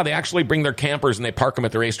people, they actually bring their campers and they park them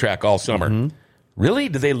at the racetrack all summer. Mm-hmm. Really?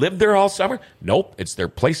 Do they live there all summer? Nope. It's their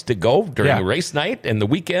place to go during the race night and the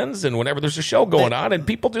weekends and whenever there's a show going on, and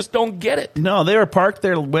people just don't get it. No, they were parked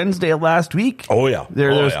there Wednesday of last week. Oh, yeah.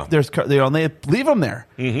 There's they leave them there.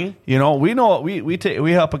 Mm-hmm.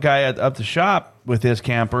 We help a guy up the shop. with his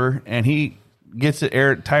camper, and he gets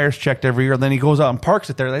the tires checked every year, and then he goes out and parks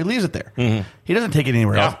it there. He leaves it there. Mm-hmm. He doesn't take it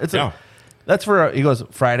anywhere else. That's for he goes,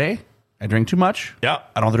 Friday, I drink too much. Yeah.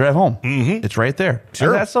 I don't have to drive home. Mm-hmm. It's right there. Sure.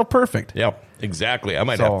 And that's so perfect. Yep. Exactly. I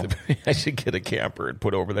might have to. I should get a camper and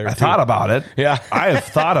put over there. I thought about it. Yeah. I have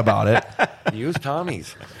thought about it. Use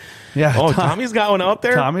Tommy's. Yeah. Oh, Tommy's got one out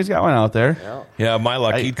there? Tommy's got one out there. Yeah, my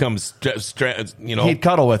luck. He'd come, He'd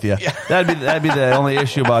cuddle with you. Yeah. That'd be the only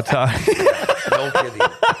issue about Tommy. No kidding.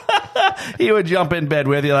 He would jump in bed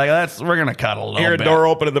with you like, we're going to cuddle a little bit. Hear a door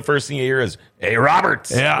open and the first thing you hear is, "Hey,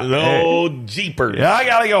 Roberts." Yeah. No jeepers. Yeah, I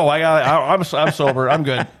got to go. I'm sober. I'm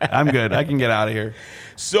good. I can get out of here.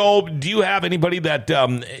 So do you have anybody that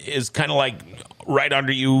is kind of like right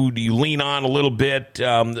under you? Do you lean on a little bit,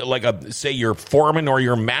 like say your foreman or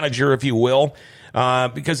your manager, if you will?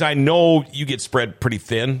 Because I know you get spread pretty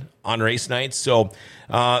thin on race nights. So,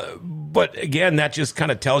 but again, that just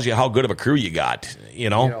kind of tells you how good of a crew you got,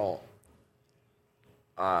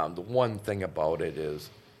 The one thing about it is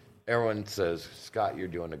everyone says, "Scott, you're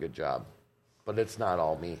doing a good job." But it's not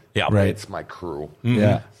all me. Yeah, right. It's my crew. Mm-hmm.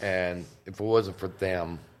 Yeah. And if it wasn't for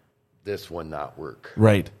them, this would not work.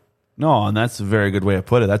 Right. No, and that's a very good way to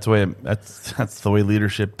put it. That's the way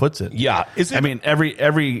leadership puts it. Yeah. I mean,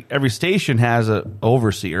 every station has an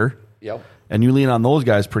overseer. Yep. And you lean on those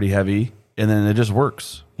guys pretty heavy, and then it just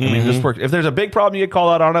works. Mm-hmm. I mean, it just works. If there's a big problem, you get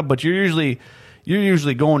called out on it, but you're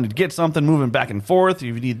usually going to get something moving back and forth. If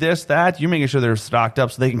you need this, that, you're making sure they're stocked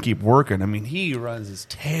up so they can keep working. I mean, he runs his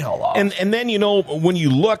tail off. And then, when you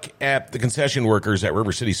look at the concession workers at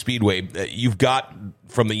River City Speedway, you've got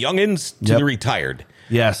from the youngins to the retired.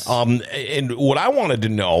 Yes. And what I wanted to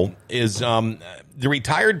know is the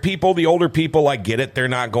retired people, the older people, I get it. They're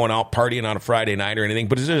not going out partying on a Friday night or anything.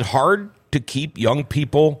 But is it hard to keep young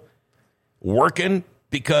people working?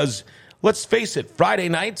 Because let's face it, Friday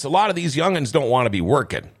nights, a lot of these youngins don't want to be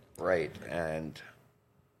working. Right. And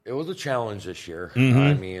it was a challenge this year. Mm-hmm.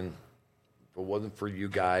 I mean, if it wasn't for you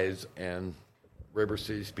guys and River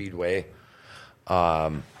City Speedway,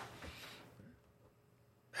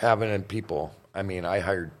 having people, I mean, I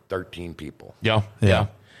hired 13 people. Yeah.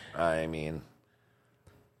 I mean,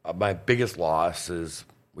 my biggest loss is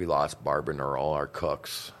we lost Barb and Earl, our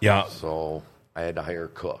cooks. Yeah. So I had to hire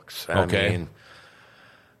cooks. Okay. I mean,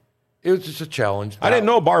 it was just a challenge. I didn't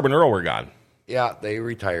know Barb and Earl were gone. Yeah, they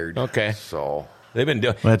retired. Okay. So they've been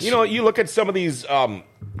doing. You look at some of these.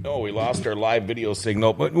 We lost our live video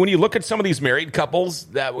signal. But when you look at some of these married couples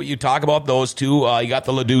that you talk about, those two, you got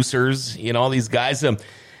the Ledusers. These guys.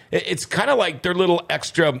 It's kind of like their little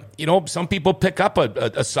extra. Some people pick up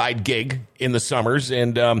a side gig in the summers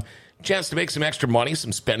and chance to make some extra money,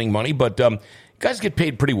 some spending money, but. Guys get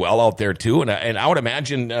paid pretty well out there too, and I would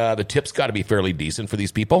imagine the tips got to be fairly decent for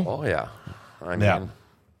these people. Oh yeah, I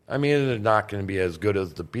mean, they're not going to be as good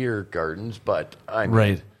as the beer gardens, but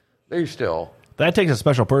they're still. That takes a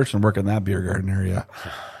special person working that beer garden area.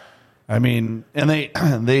 I mean, and they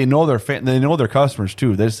know they know their customers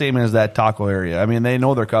too. They're the same as that taco area. I mean, they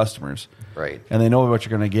know their customers, right? And they know what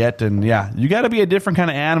you're going to get, and you got to be a different kind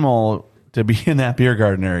of animal to be in that beer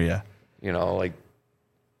garden area. Like.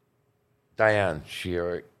 Diane,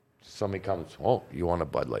 somebody comes, oh, you want a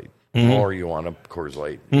Bud Light, or you want a Coors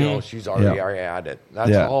Light. She's already at it.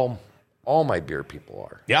 That's all my beer people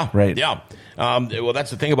are. Yeah, right. Yeah. Well, that's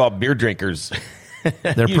the thing about beer drinkers.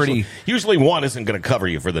 They're usually one isn't going to cover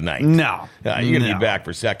you for the night. No, you're going to be back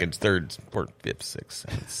for seconds, thirds, fourth, fifth, sixth,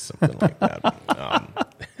 seventh, something like that.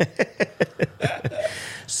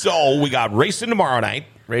 So we got racing tomorrow night,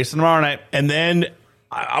 and then.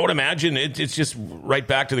 I would imagine it's just right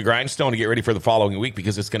back to the grindstone to get ready for the following week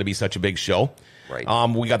because it's going to be such a big show. Right.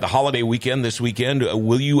 We got the holiday weekend this weekend.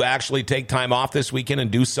 Will you actually take time off this weekend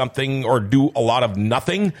and do something or do a lot of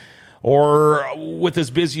nothing? Or with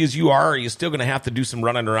as busy as you are you still going to have to do some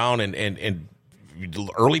running around and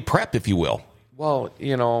early prep, if you will? Well,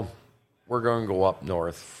 we're going to go up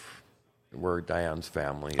north where Diane's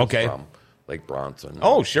family is from, Lake Bronson.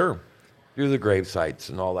 Oh, sure. Do the grave sites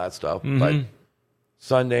and all that stuff. Mm-hmm. But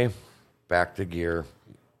Sunday, back to gear.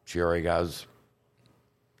 She already has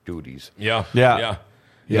duties. Yeah. Hard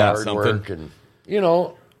work and,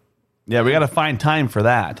 Yeah, we got to find time for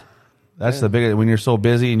that. That's the biggest. When you're so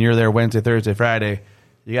busy and you're there Wednesday, Thursday, Friday,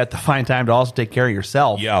 you got to find time to also take care of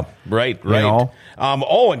yourself. Yeah, right.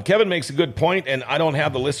 And Kevin makes a good point, and I don't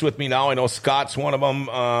have the list with me now. I know Scott's one of them.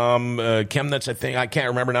 Chemnitz, I think. I can't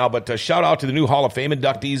remember now, but shout out to the new Hall of Fame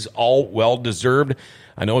inductees, all well-deserved.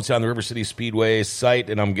 I know it's on the River City Speedway site,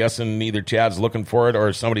 and I'm guessing either Chad's looking for it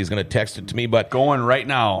or somebody's going to text it to me. But going right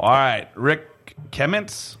now. All right, Rick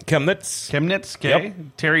Chemnitz, okay. Yep.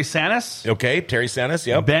 Terry Sanis. Okay, Terry Sanis,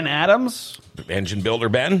 yep. Ben Adams. Engine builder,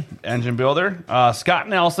 Ben. Scott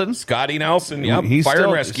Nelson. Scotty Nelson, yep. He Fire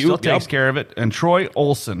and Rescue. Still takes care of it. And Troy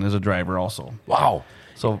Olson is a driver also. Wow.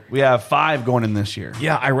 So we have 5 going in this year.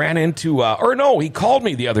 Yeah, I ran into, he called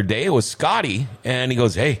me the other day. It was Scotty, and he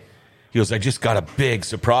goes, hey, I just got a big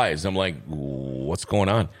surprise. I'm like, what's going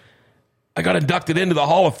on? I got inducted into the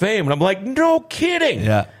Hall of Fame, and I'm like, no kidding.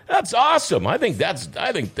 Yeah, that's awesome. I think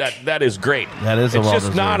that is great. That is. It's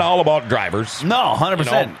just not all about drivers. No,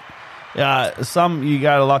 100%. You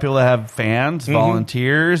got a lot of people that have fans,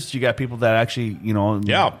 volunteers. You got people that actually,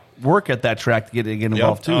 work at that track to get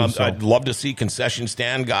involved too. So. I'd love to see concession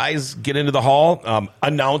stand guys get into the hall.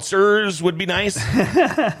 Announcers would be nice.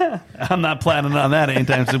 I'm not planning on that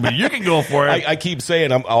anytime soon, but you can go for it. I keep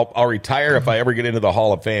saying I'll retire if I ever get into the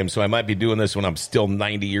Hall of Fame, so I might be doing this when I'm still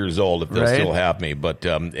 90 years old if they'll still have me. But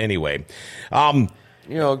anyway.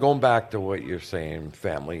 Going back to what you're saying,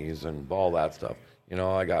 families and all that stuff.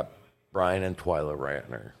 I got Brian and Twyla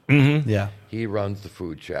Ratner. Mm-hmm. Yeah. He runs the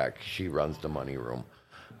food shack. She runs the money room.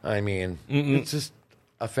 I mean, it's just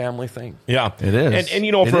a family thing. Yeah, it is.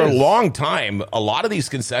 And for a long time, a lot of these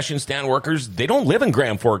concession stand workers, they don't live in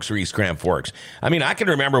Grand Forks or East Grand Forks. I mean, I can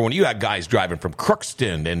remember when you had guys driving from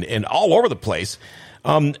Crookston and all over the place.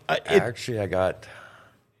 Actually, I got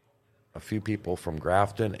a few people from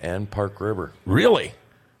Grafton and Park River. Really?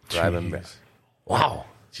 Driving back. Wow.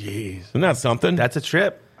 Jeez. Isn't that something? That's a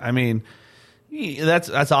trip. I mean, that's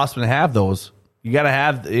awesome to have those. You gotta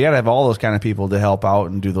have all those kind of people to help out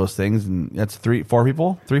and do those things, and that's 3 or 4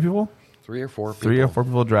 people. 3 or 4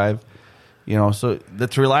 people drive. So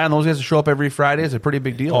to rely on those guys to show up every Friday is a pretty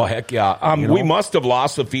big deal. Oh heck yeah! We must have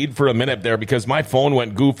lost the feed for a minute there because my phone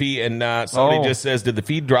went goofy, and somebody just says, "Did the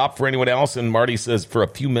feed drop for anyone else?" And Marty says, "For a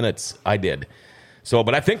few minutes, I did." So,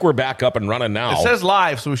 but I think we're back up and running now. It says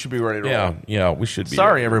live, so we should be ready to roll. Yeah, we should be.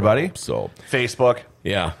 Sorry, everybody. Roll, so Facebook.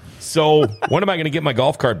 Yeah. So when am I going to get my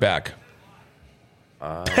golf cart back?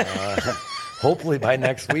 Hopefully by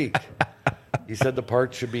next week. He said the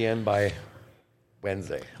parts should be in by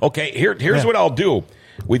Wednesday. Okay, here's what I'll do.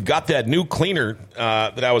 We've got that new cleaner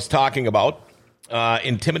that I was talking about,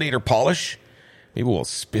 Intimidator Polish. Maybe we'll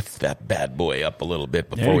spiff that bad boy up a little bit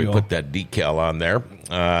before we put that decal on there.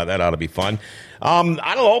 That ought to be fun. I don't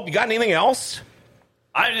know. You got anything else?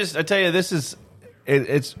 I tell you,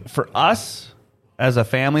 it's for us. As a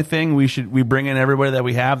family thing, we bring in everybody that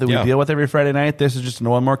we have that we deal with every Friday night. This is just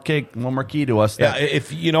one more key to us.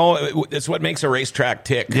 If it's what makes a racetrack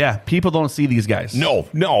tick. Yeah, people don't see these guys. No,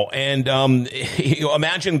 and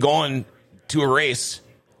imagine going to a race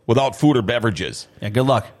without food or beverages. Yeah, good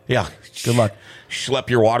luck. Yeah, good luck. Schlep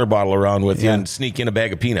your water bottle around with you and sneak in a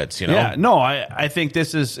bag of peanuts. Yeah, no, I think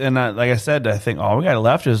this is, and like I said, I think all we got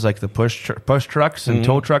left is like the push trucks and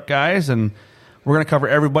tow truck guys and. We're going to cover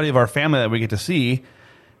everybody of our family that we get to see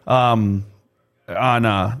on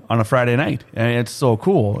a Friday night. And it's so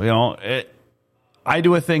cool. I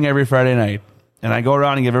do a thing every Friday night, and I go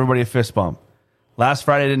around and give everybody a fist bump. Last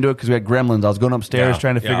Friday I didn't do it because we had gremlins. I was going upstairs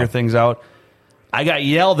trying to figure things out. I got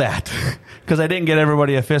yelled at because I didn't get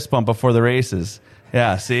everybody a fist bump before the races.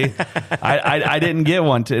 Yeah, see, I didn't get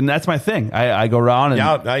one, and that's my thing. I go around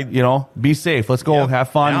and be safe. Let's go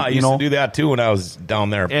have fun. Yeah, I used to do that too when I was down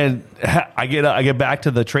there. And I get back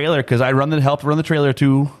to the trailer because I helped run the trailer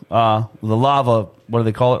to the lava. What do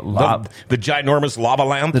they call it? The ginormous lava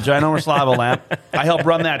lamp. The ginormous lava lamp. I helped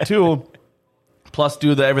run that too. Plus,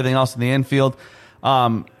 do everything else in the infield.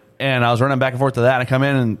 And I was running back and forth to that. And I come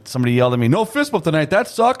in and somebody yelled at me, "No fist bump tonight. That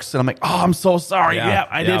sucks." And I'm like, "Oh, I'm so sorry. Yeah,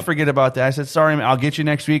 I did forget about that." I said, "Sorry, man. I'll get you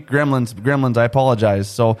next week." Gremlins, I apologize.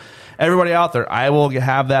 So everybody out there, I will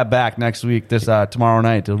have that back next week, tomorrow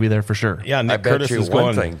night. It'll be there for sure. Yeah, Nick I bet Curtis you is one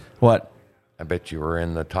going. thing. What? I bet you were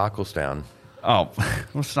in the taco stand. Oh,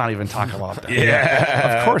 let's not even talk about that.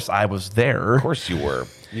 Yeah. Of course I was there. Of course you were.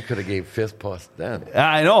 You could have gave fist bumps then.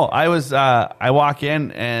 I know. I was. I walk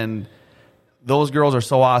in and those girls are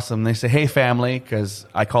so awesome. They say, "Hey, family," because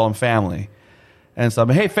I call them family. And so I'm,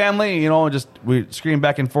 "Hey, family," just we scream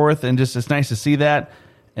back and forth, and just it's nice to see that,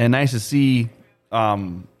 and nice to see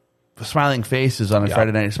smiling faces on a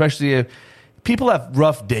Friday night, especially if people have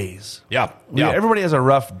rough days. Yeah. Everybody has a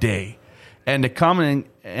rough day, and to come in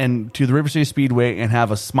and to the River City Speedway and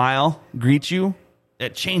have a smile greet you,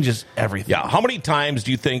 it changes everything. Yeah. How many times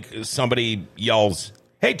do you think somebody yells,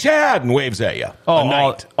 "Hey, Chad," and waves at you?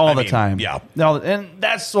 All the time. Yeah. No, and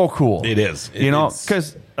that's so cool. It is.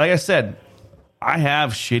 Because, like I said, I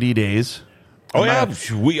have shitty days. Oh, yeah.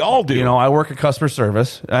 We all do. I work at customer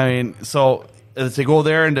service. I mean, so to go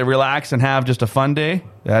there and to relax and have just a fun day,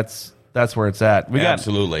 that's That's where it's at.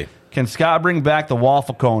 Absolutely. Can Scott bring back the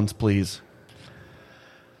waffle cones, please?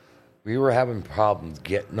 We were having problems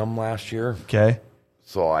getting them last year. Okay.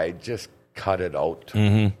 So I just cut it out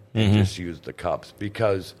and just used the cups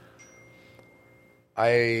because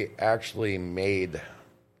I actually made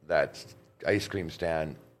that ice cream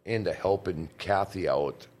stand into helping Kathy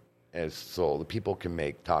out as so the people can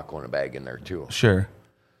make taco in a bag in there too. Sure.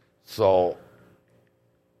 So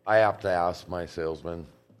I have to ask my salesman,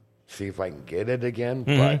 see if I can get it again,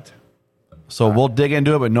 but... So we'll dig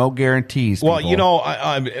into it, but no guarantees. Well,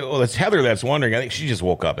 people. It's Heather that's wondering. I think she just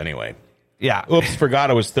woke up anyway. Yeah. Oops, forgot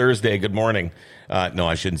it was Thursday. Good morning. No,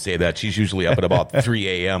 I shouldn't say that. She's usually up at about 3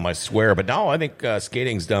 a.m., I swear. But no, I think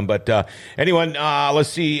skating's done. But anyone, let's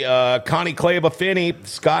see. Connie Clava Finney,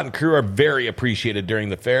 Scott and crew are very appreciated during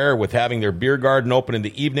the fair with having their beer garden open in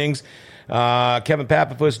the evenings. Kevin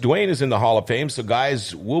Papafus, Dwayne is in the Hall of Fame, so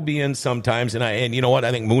guys will be in sometimes. And you know what?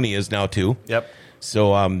 I think Mooney is now, too. Yep.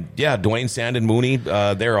 So, Dwayne, Sand, and Mooney,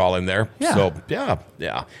 they're all in there. Yeah. So, yeah.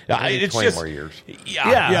 It's 20 just more years.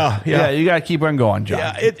 Yeah, you got to keep on going, John.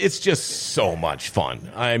 Yeah, it's just so much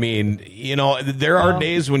fun. I mean, there are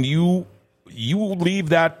days when you leave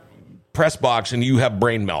that press box and you have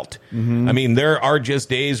brain melt. Mm-hmm. I mean, there are just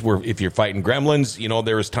days where if you're fighting gremlins,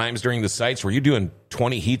 there is times during the sites where you're doing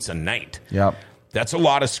 20 heats a night. Yep. That's a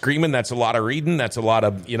lot of screaming. That's a lot of reading. That's a lot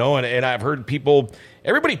of, and I've heard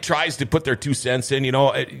everybody tries to put their 2 cents in,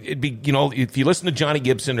 it'd be, if you listen to Johnny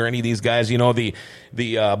Gibson or any of these guys, the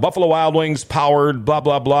Buffalo Wild Wings powered, blah,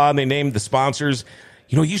 blah, blah, and they named the sponsors.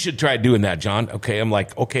 You should try doing that, John. Okay. I'm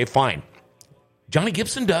like, okay, fine. Johnny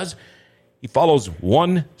Gibson does. He follows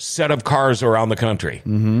one set of cars around the country.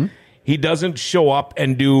 Mm-hmm. He doesn't show up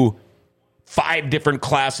and do 5 different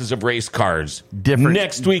classes of race cars. Different.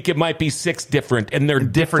 Next week, it might be 6 different, and they're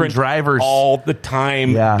different drivers all the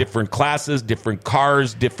time. Yeah. Different classes, different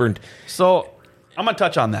cars, different. So I'm going to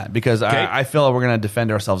touch on that because I feel like we're going to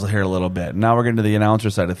defend ourselves here a little bit. Now we're getting to the announcer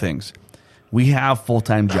side of things. We have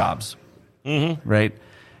full-time jobs, right?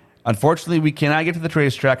 Unfortunately, we cannot get to the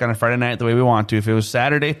racetrack on a Friday night the way we want to. If it was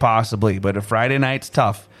Saturday, possibly, but a Friday night's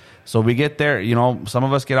tough. So we get there, some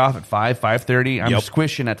of us get off at 5:30. I'm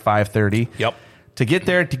squishing at 5:30. Yep. To get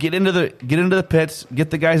there, to get into the pits,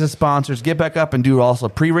 get the guys as sponsors, get back up and do also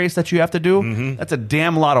pre-race that you have to do. Mm-hmm. That's a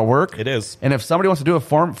damn lot of work. It is. And if somebody wants to do it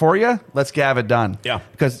for you, let's have it done. Yeah.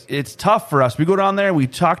 Because it's tough for us. We go down there, we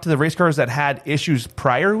talk to the race cars that had issues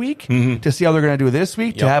prior week to see how they're going to do this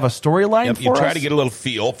week, to have a storyline for us. You try to get a little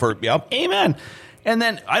feel for, Amen. And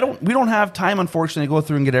then we don't have time, unfortunately, to go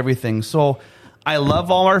through and get everything. So I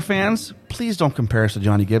love all our fans. Please don't compare us to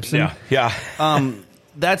Johnny Gibson. Yeah.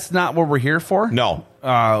 That's not what we're here for. No.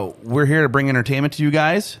 We're here to bring entertainment to you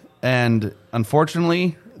guys. And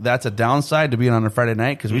unfortunately, that's a downside to being on a Friday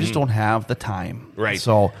night because we just don't have the time. Right.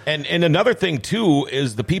 So, and another thing, too,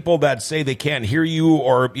 is the people that say they can't hear you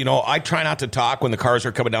or, I try not to talk when the cars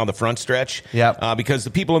are coming down the front stretch. Yep. Because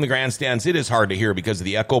the people in the grandstands, it is hard to hear because of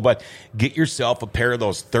the echo. But get yourself a pair of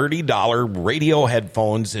those $30 radio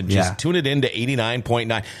headphones and just tune it into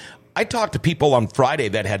 89.9. I talked to people on Friday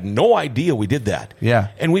that had no idea we did that. Yeah.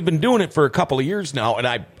 And we've been doing it for a couple of years now, and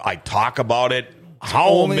I talk about it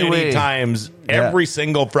how many times every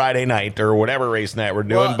single Friday night or whatever race night we're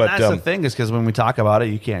doing. Well, but that's the thing is because when we talk about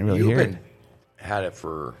it, you can't really hear it. Had it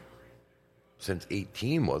since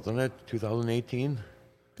 18, wasn't it? 2018?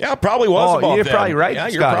 Yeah, probably was about you're then. probably right, Yeah,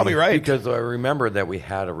 you're Scotty. probably right. Because I remember that we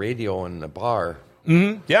had a radio in the bar.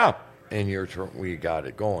 Mm-hmm. Yeah. And we got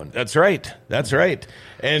it going. That's right.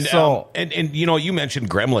 And so, and you mentioned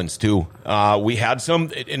gremlins too. We had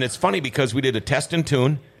some, and it's funny because we did a test and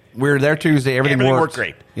tune. We were there Tuesday. Everything worked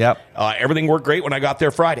great. Yep. Everything worked great when I got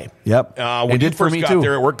there Friday. Yep. When it did you for first me got too.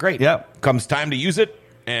 there, it worked great. Yep. Comes time to use it,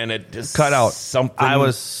 and it just cut out something. I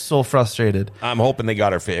was so frustrated. I'm hoping they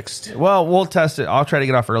got her fixed. Well, we'll test it. I'll try to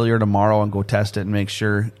get off earlier tomorrow and go test it and make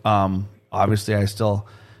sure. Obviously,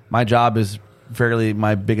 my job is fairly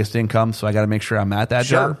my biggest income, so I got to make sure I'm at that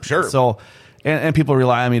job. Sure. So, and people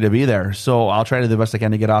rely on me to be there, so I'll try to do the best I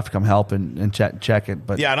can to get off to come help and check it.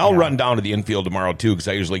 But yeah, and I'll run down to the infield tomorrow too because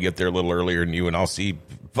I usually get there a little earlier than you, and I'll see.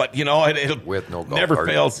 But it'll with no golf never cart.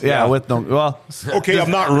 fails. Yeah, with no. Well, okay,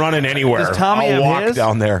 I'm not running anywhere. Does Tommy I'll have walk his?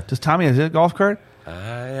 down there. Does Tommy have his golf cart?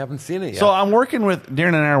 I haven't seen it yet. So I'm working with Darren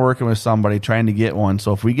and I are working with somebody trying to get one.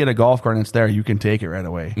 So if we get a golf cart and it's there, you can take it right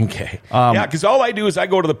away. Okay. Yeah, because all I do is I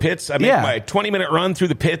go to the pits. I make my 20-minute run through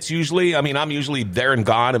the pits usually. I mean, I'm usually there and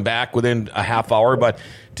gone and back within a half hour. But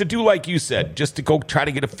to do like you said, just to go try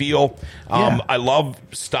to get a feel. I love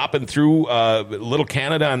stopping through Little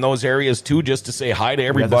Canada and those areas too, just to say hi to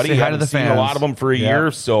everybody. Say hi I to haven't the seen fans. a lot of them for a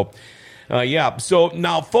year. So Yeah. So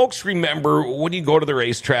now, folks, remember when you go to the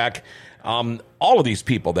racetrack, all of these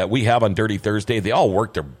people that we have on Dirty Thursday, they all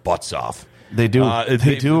work their butts off. They do.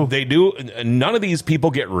 They do. None of these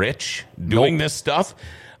people get rich doing this stuff.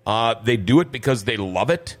 They do it because they love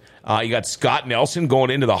it. You got Scott Nelson going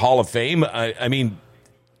into the Hall of Fame. I mean,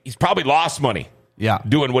 he's probably lost money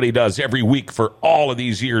doing what he does every week for all of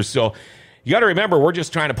these years. So you got to remember, we're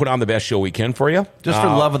just trying to put on the best show we can for you. Just for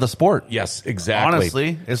the love of the sport. Yes, exactly.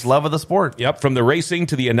 Honestly, it's love of the sport. Yep, from the racing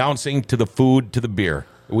to the announcing to the food to the beer.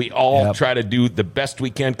 We all try to do the best we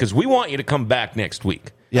can because we want you to come back next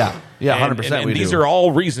week. Yeah, 100%. And these are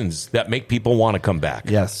all reasons that make people want to come back.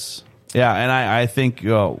 Yes. Yeah, and I think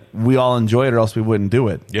we all enjoy it or else we wouldn't do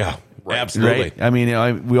it. Yeah, absolutely. Right? I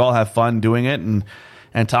mean, we all have fun doing it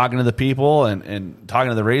and talking to the people and talking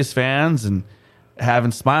to the race fans and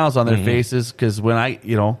having smiles on their faces because when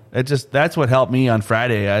that's what helped me on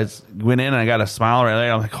Friday. I went in and I got a smile right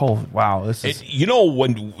there. I'm like, oh, wow. This is...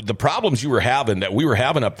 when the problems that we were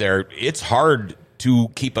having up there, it's hard to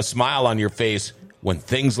keep a smile on your face when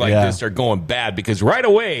things like this are going bad because right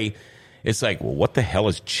away it's like, well, what the hell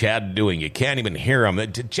is Chad doing? You can't even hear him.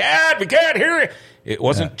 Chad, we can't hear you. It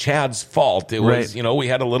wasn't Chad's fault. It was, we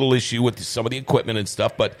had a little issue with some of the equipment and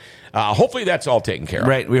stuff, but hopefully that's all taken care of.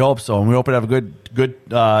 Right, we hope so. And we hope to have a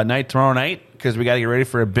good night tomorrow night because we got to get ready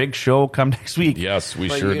for a big show come next week. Yes, we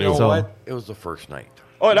but sure you do. know what? It was the first night.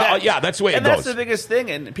 Oh, no, that's the way it goes. And that's the biggest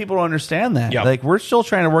thing, and people don't understand that. Yeah. Like, we're still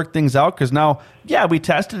trying to work things out because now, we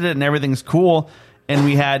tested it and everything's cool, and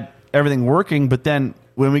we had everything working, but then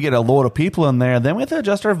when we get a load of people in there, then we have to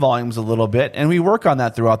adjust our volumes a little bit, and we work on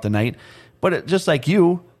that throughout the night. But just like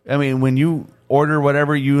you, I mean, when you order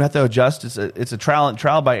whatever, you have to adjust. It's a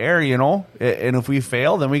trial by error, and if we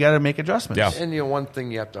fail, then we got to make adjustments. Yeah. And one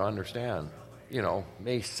thing you have to understand, May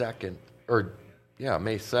 2nd,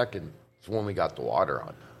 May 2nd is when we got the water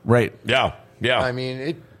on. Right. Yeah. I mean,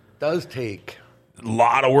 it does take a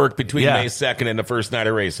lot of work between May 2nd and the first night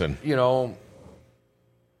of racing.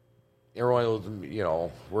 Everyone,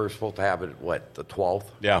 we're supposed to have it, the 12th?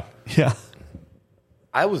 Yeah. Yeah.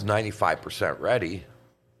 I was 95% ready,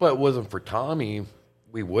 but it wasn't for Tommy,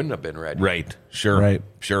 we wouldn't have been ready. Right. Sure. Right.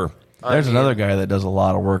 Sure. There's another guy that does a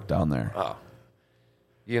lot of work down there.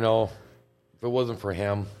 If it wasn't for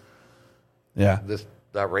him, that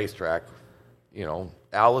racetrack,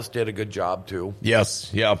 Alice did a good job too.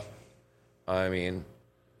 Yes. Yeah. I mean,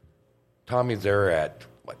 Tommy's there at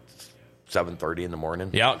 7:30 in the morning.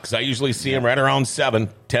 Yeah, because I usually see him right around 10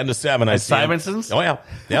 to 7. I see Simonson's? Oh, yeah.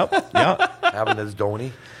 Yep. Having his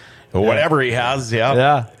donny. Whatever he has,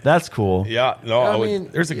 Yeah, that's cool. Yeah, no,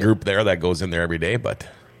 there's a group there that goes in there every day, but...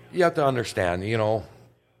 You have to understand,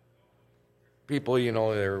 people,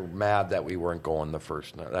 they're mad that we weren't going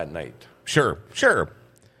that night. Sure.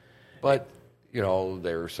 But, they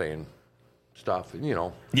were saying stuff,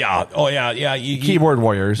 Yeah, oh, yeah. Keyboard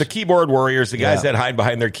warriors. The keyboard warriors, the guys that hide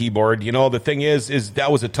behind their keyboard. The thing is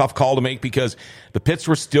that was a tough call to make because the pits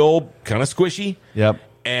were still kind of squishy. Yep.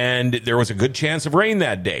 And there was a good chance of rain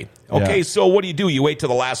that day. Okay, so what do? You wait till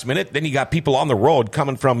the last minute, then you got people on the road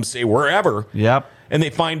coming from, say, wherever. Yep. And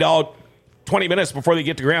they find out 20 minutes before they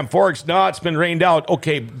get to Grand Forks, no, it's been rained out.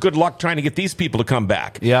 Okay, good luck trying to get these people to come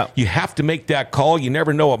back. Yeah. You have to make that call. You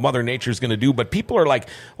never know what Mother Nature's going to do. But people are like,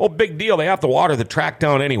 oh, big deal. They have to water the track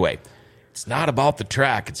down anyway. It's not about the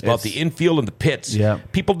track. It's about the infield and the pits. Yeah.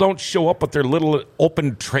 People don't show up with their little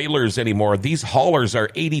open trailers anymore. These haulers are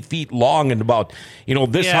 80 feet long and about,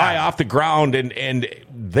 this high off the ground, and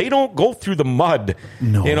they don't go through the mud.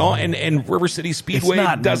 No. And River City Speedway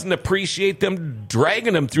doesn't appreciate them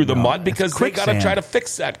dragging them through the mud because they got to try to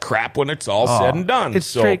fix that crap when it's all said and done. It's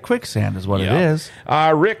straight quicksand is what it is.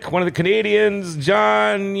 Rick, one of the Canadians,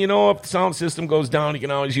 John, if the sound system goes down, you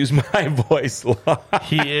can always use my voice.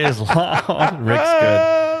 He is loud.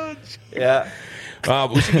 Rick's good. Yeah.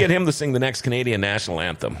 We should get him to sing the next Canadian national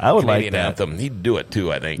anthem. I would Canadian like that. anthem. He'd do it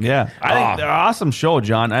too, I think. Yeah. I think they're awesome show,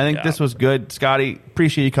 John. I think this was good. Scotty,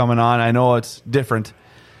 appreciate you coming on. I know it's different.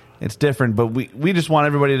 But we just want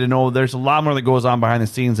everybody to know there's a lot more that goes on behind the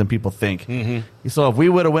scenes than people think. Mm-hmm. So if we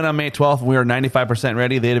would have went on May 12th and we were 95%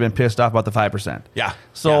 ready, they'd have been pissed off about the 5%. Yeah.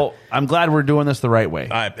 So I'm glad we're doing this the right way.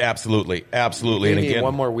 Absolutely. Give And me again,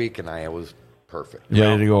 one more week and I was perfect.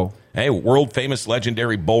 Ready to go. Hey, world famous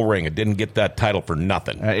legendary bull ring. It didn't get that title for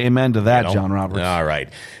nothing. Amen to that, John Roberts. All right.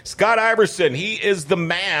 Scott Iverson, he is the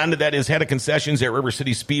man that is head of concessions at River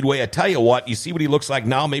City Speedway. I tell you what, you see what he looks like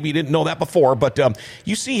now. Maybe you didn't know that before, but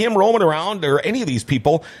you see him roaming around or any of these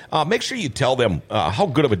people, make sure you tell them how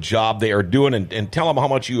good of a job they are doing and tell them how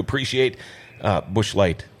much you appreciate Busch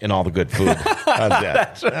Light and all the good food. How's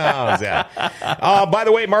that? How's that? By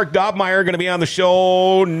the way, Mark Dobmeyer going to be on the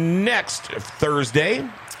show next Thursday.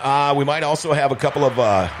 We might also have a couple of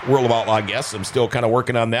World of Outlaw guests. I'm still kind of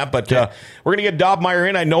working on that, but we're going to get Dobmeyer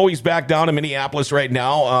in. I know he's back down in Minneapolis right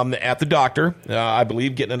now at the doctor, I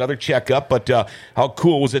believe, getting another checkup. But how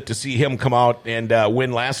cool was it to see him come out and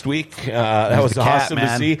win last week? That was awesome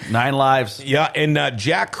to see. 9 lives. Yeah, and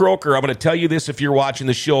Jack Croker, I'm going to tell you this if you're watching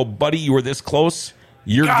the show, buddy, you were this close.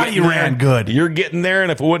 You ran good. You're getting there,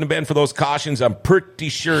 and if it wouldn't have been for those cautions, I'm pretty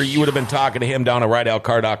sure you would have been talking to him down at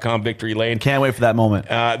rideoutcar.com Victory Lane. Can't wait for that moment.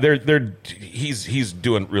 He's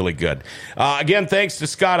doing really good. Again, thanks to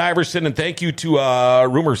Scott Iverson, and thank you to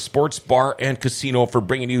Rumor Sports Bar and Casino for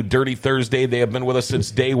bringing you Dirty Thursday. They have been with us since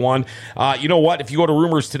day one. You know what? If you go to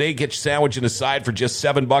Rumors today, get your sandwich and a side for just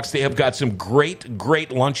 $7. They have got some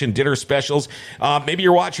great lunch and dinner specials. Maybe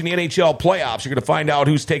you're watching the NHL playoffs. You're going to find out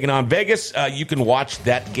who's taking on Vegas. You can watch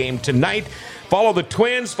that game tonight. Follow the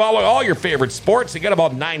Twins. Follow all your favorite sports. They got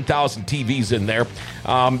about 9,000 TVs in there.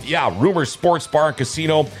 Rumors Sports Bar and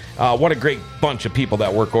Casino. What a great bunch of people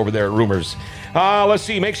that work over there at Rumors. Let's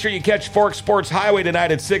see. Make sure you catch Fork Sports Highway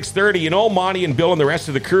tonight at 6:30. You know, Monty and Bill and the rest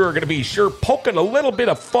of the crew are going to be sure poking a little bit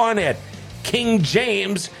of fun at King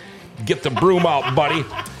James. Get the broom out, buddy.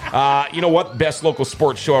 You know what? Best local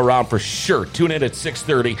sports show around for sure. Tune in at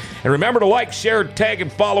 6:30. And remember to like, share, tag,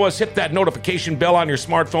 and follow us. Hit that notification bell on your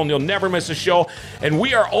smartphone. You'll never miss a show. And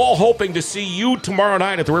we are all hoping to see you tomorrow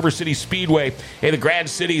night at the River City Speedway. Hey, the Grand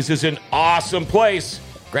Cities is an awesome place.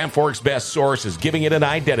 Grand Forks' best source is giving it an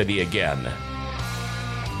identity again.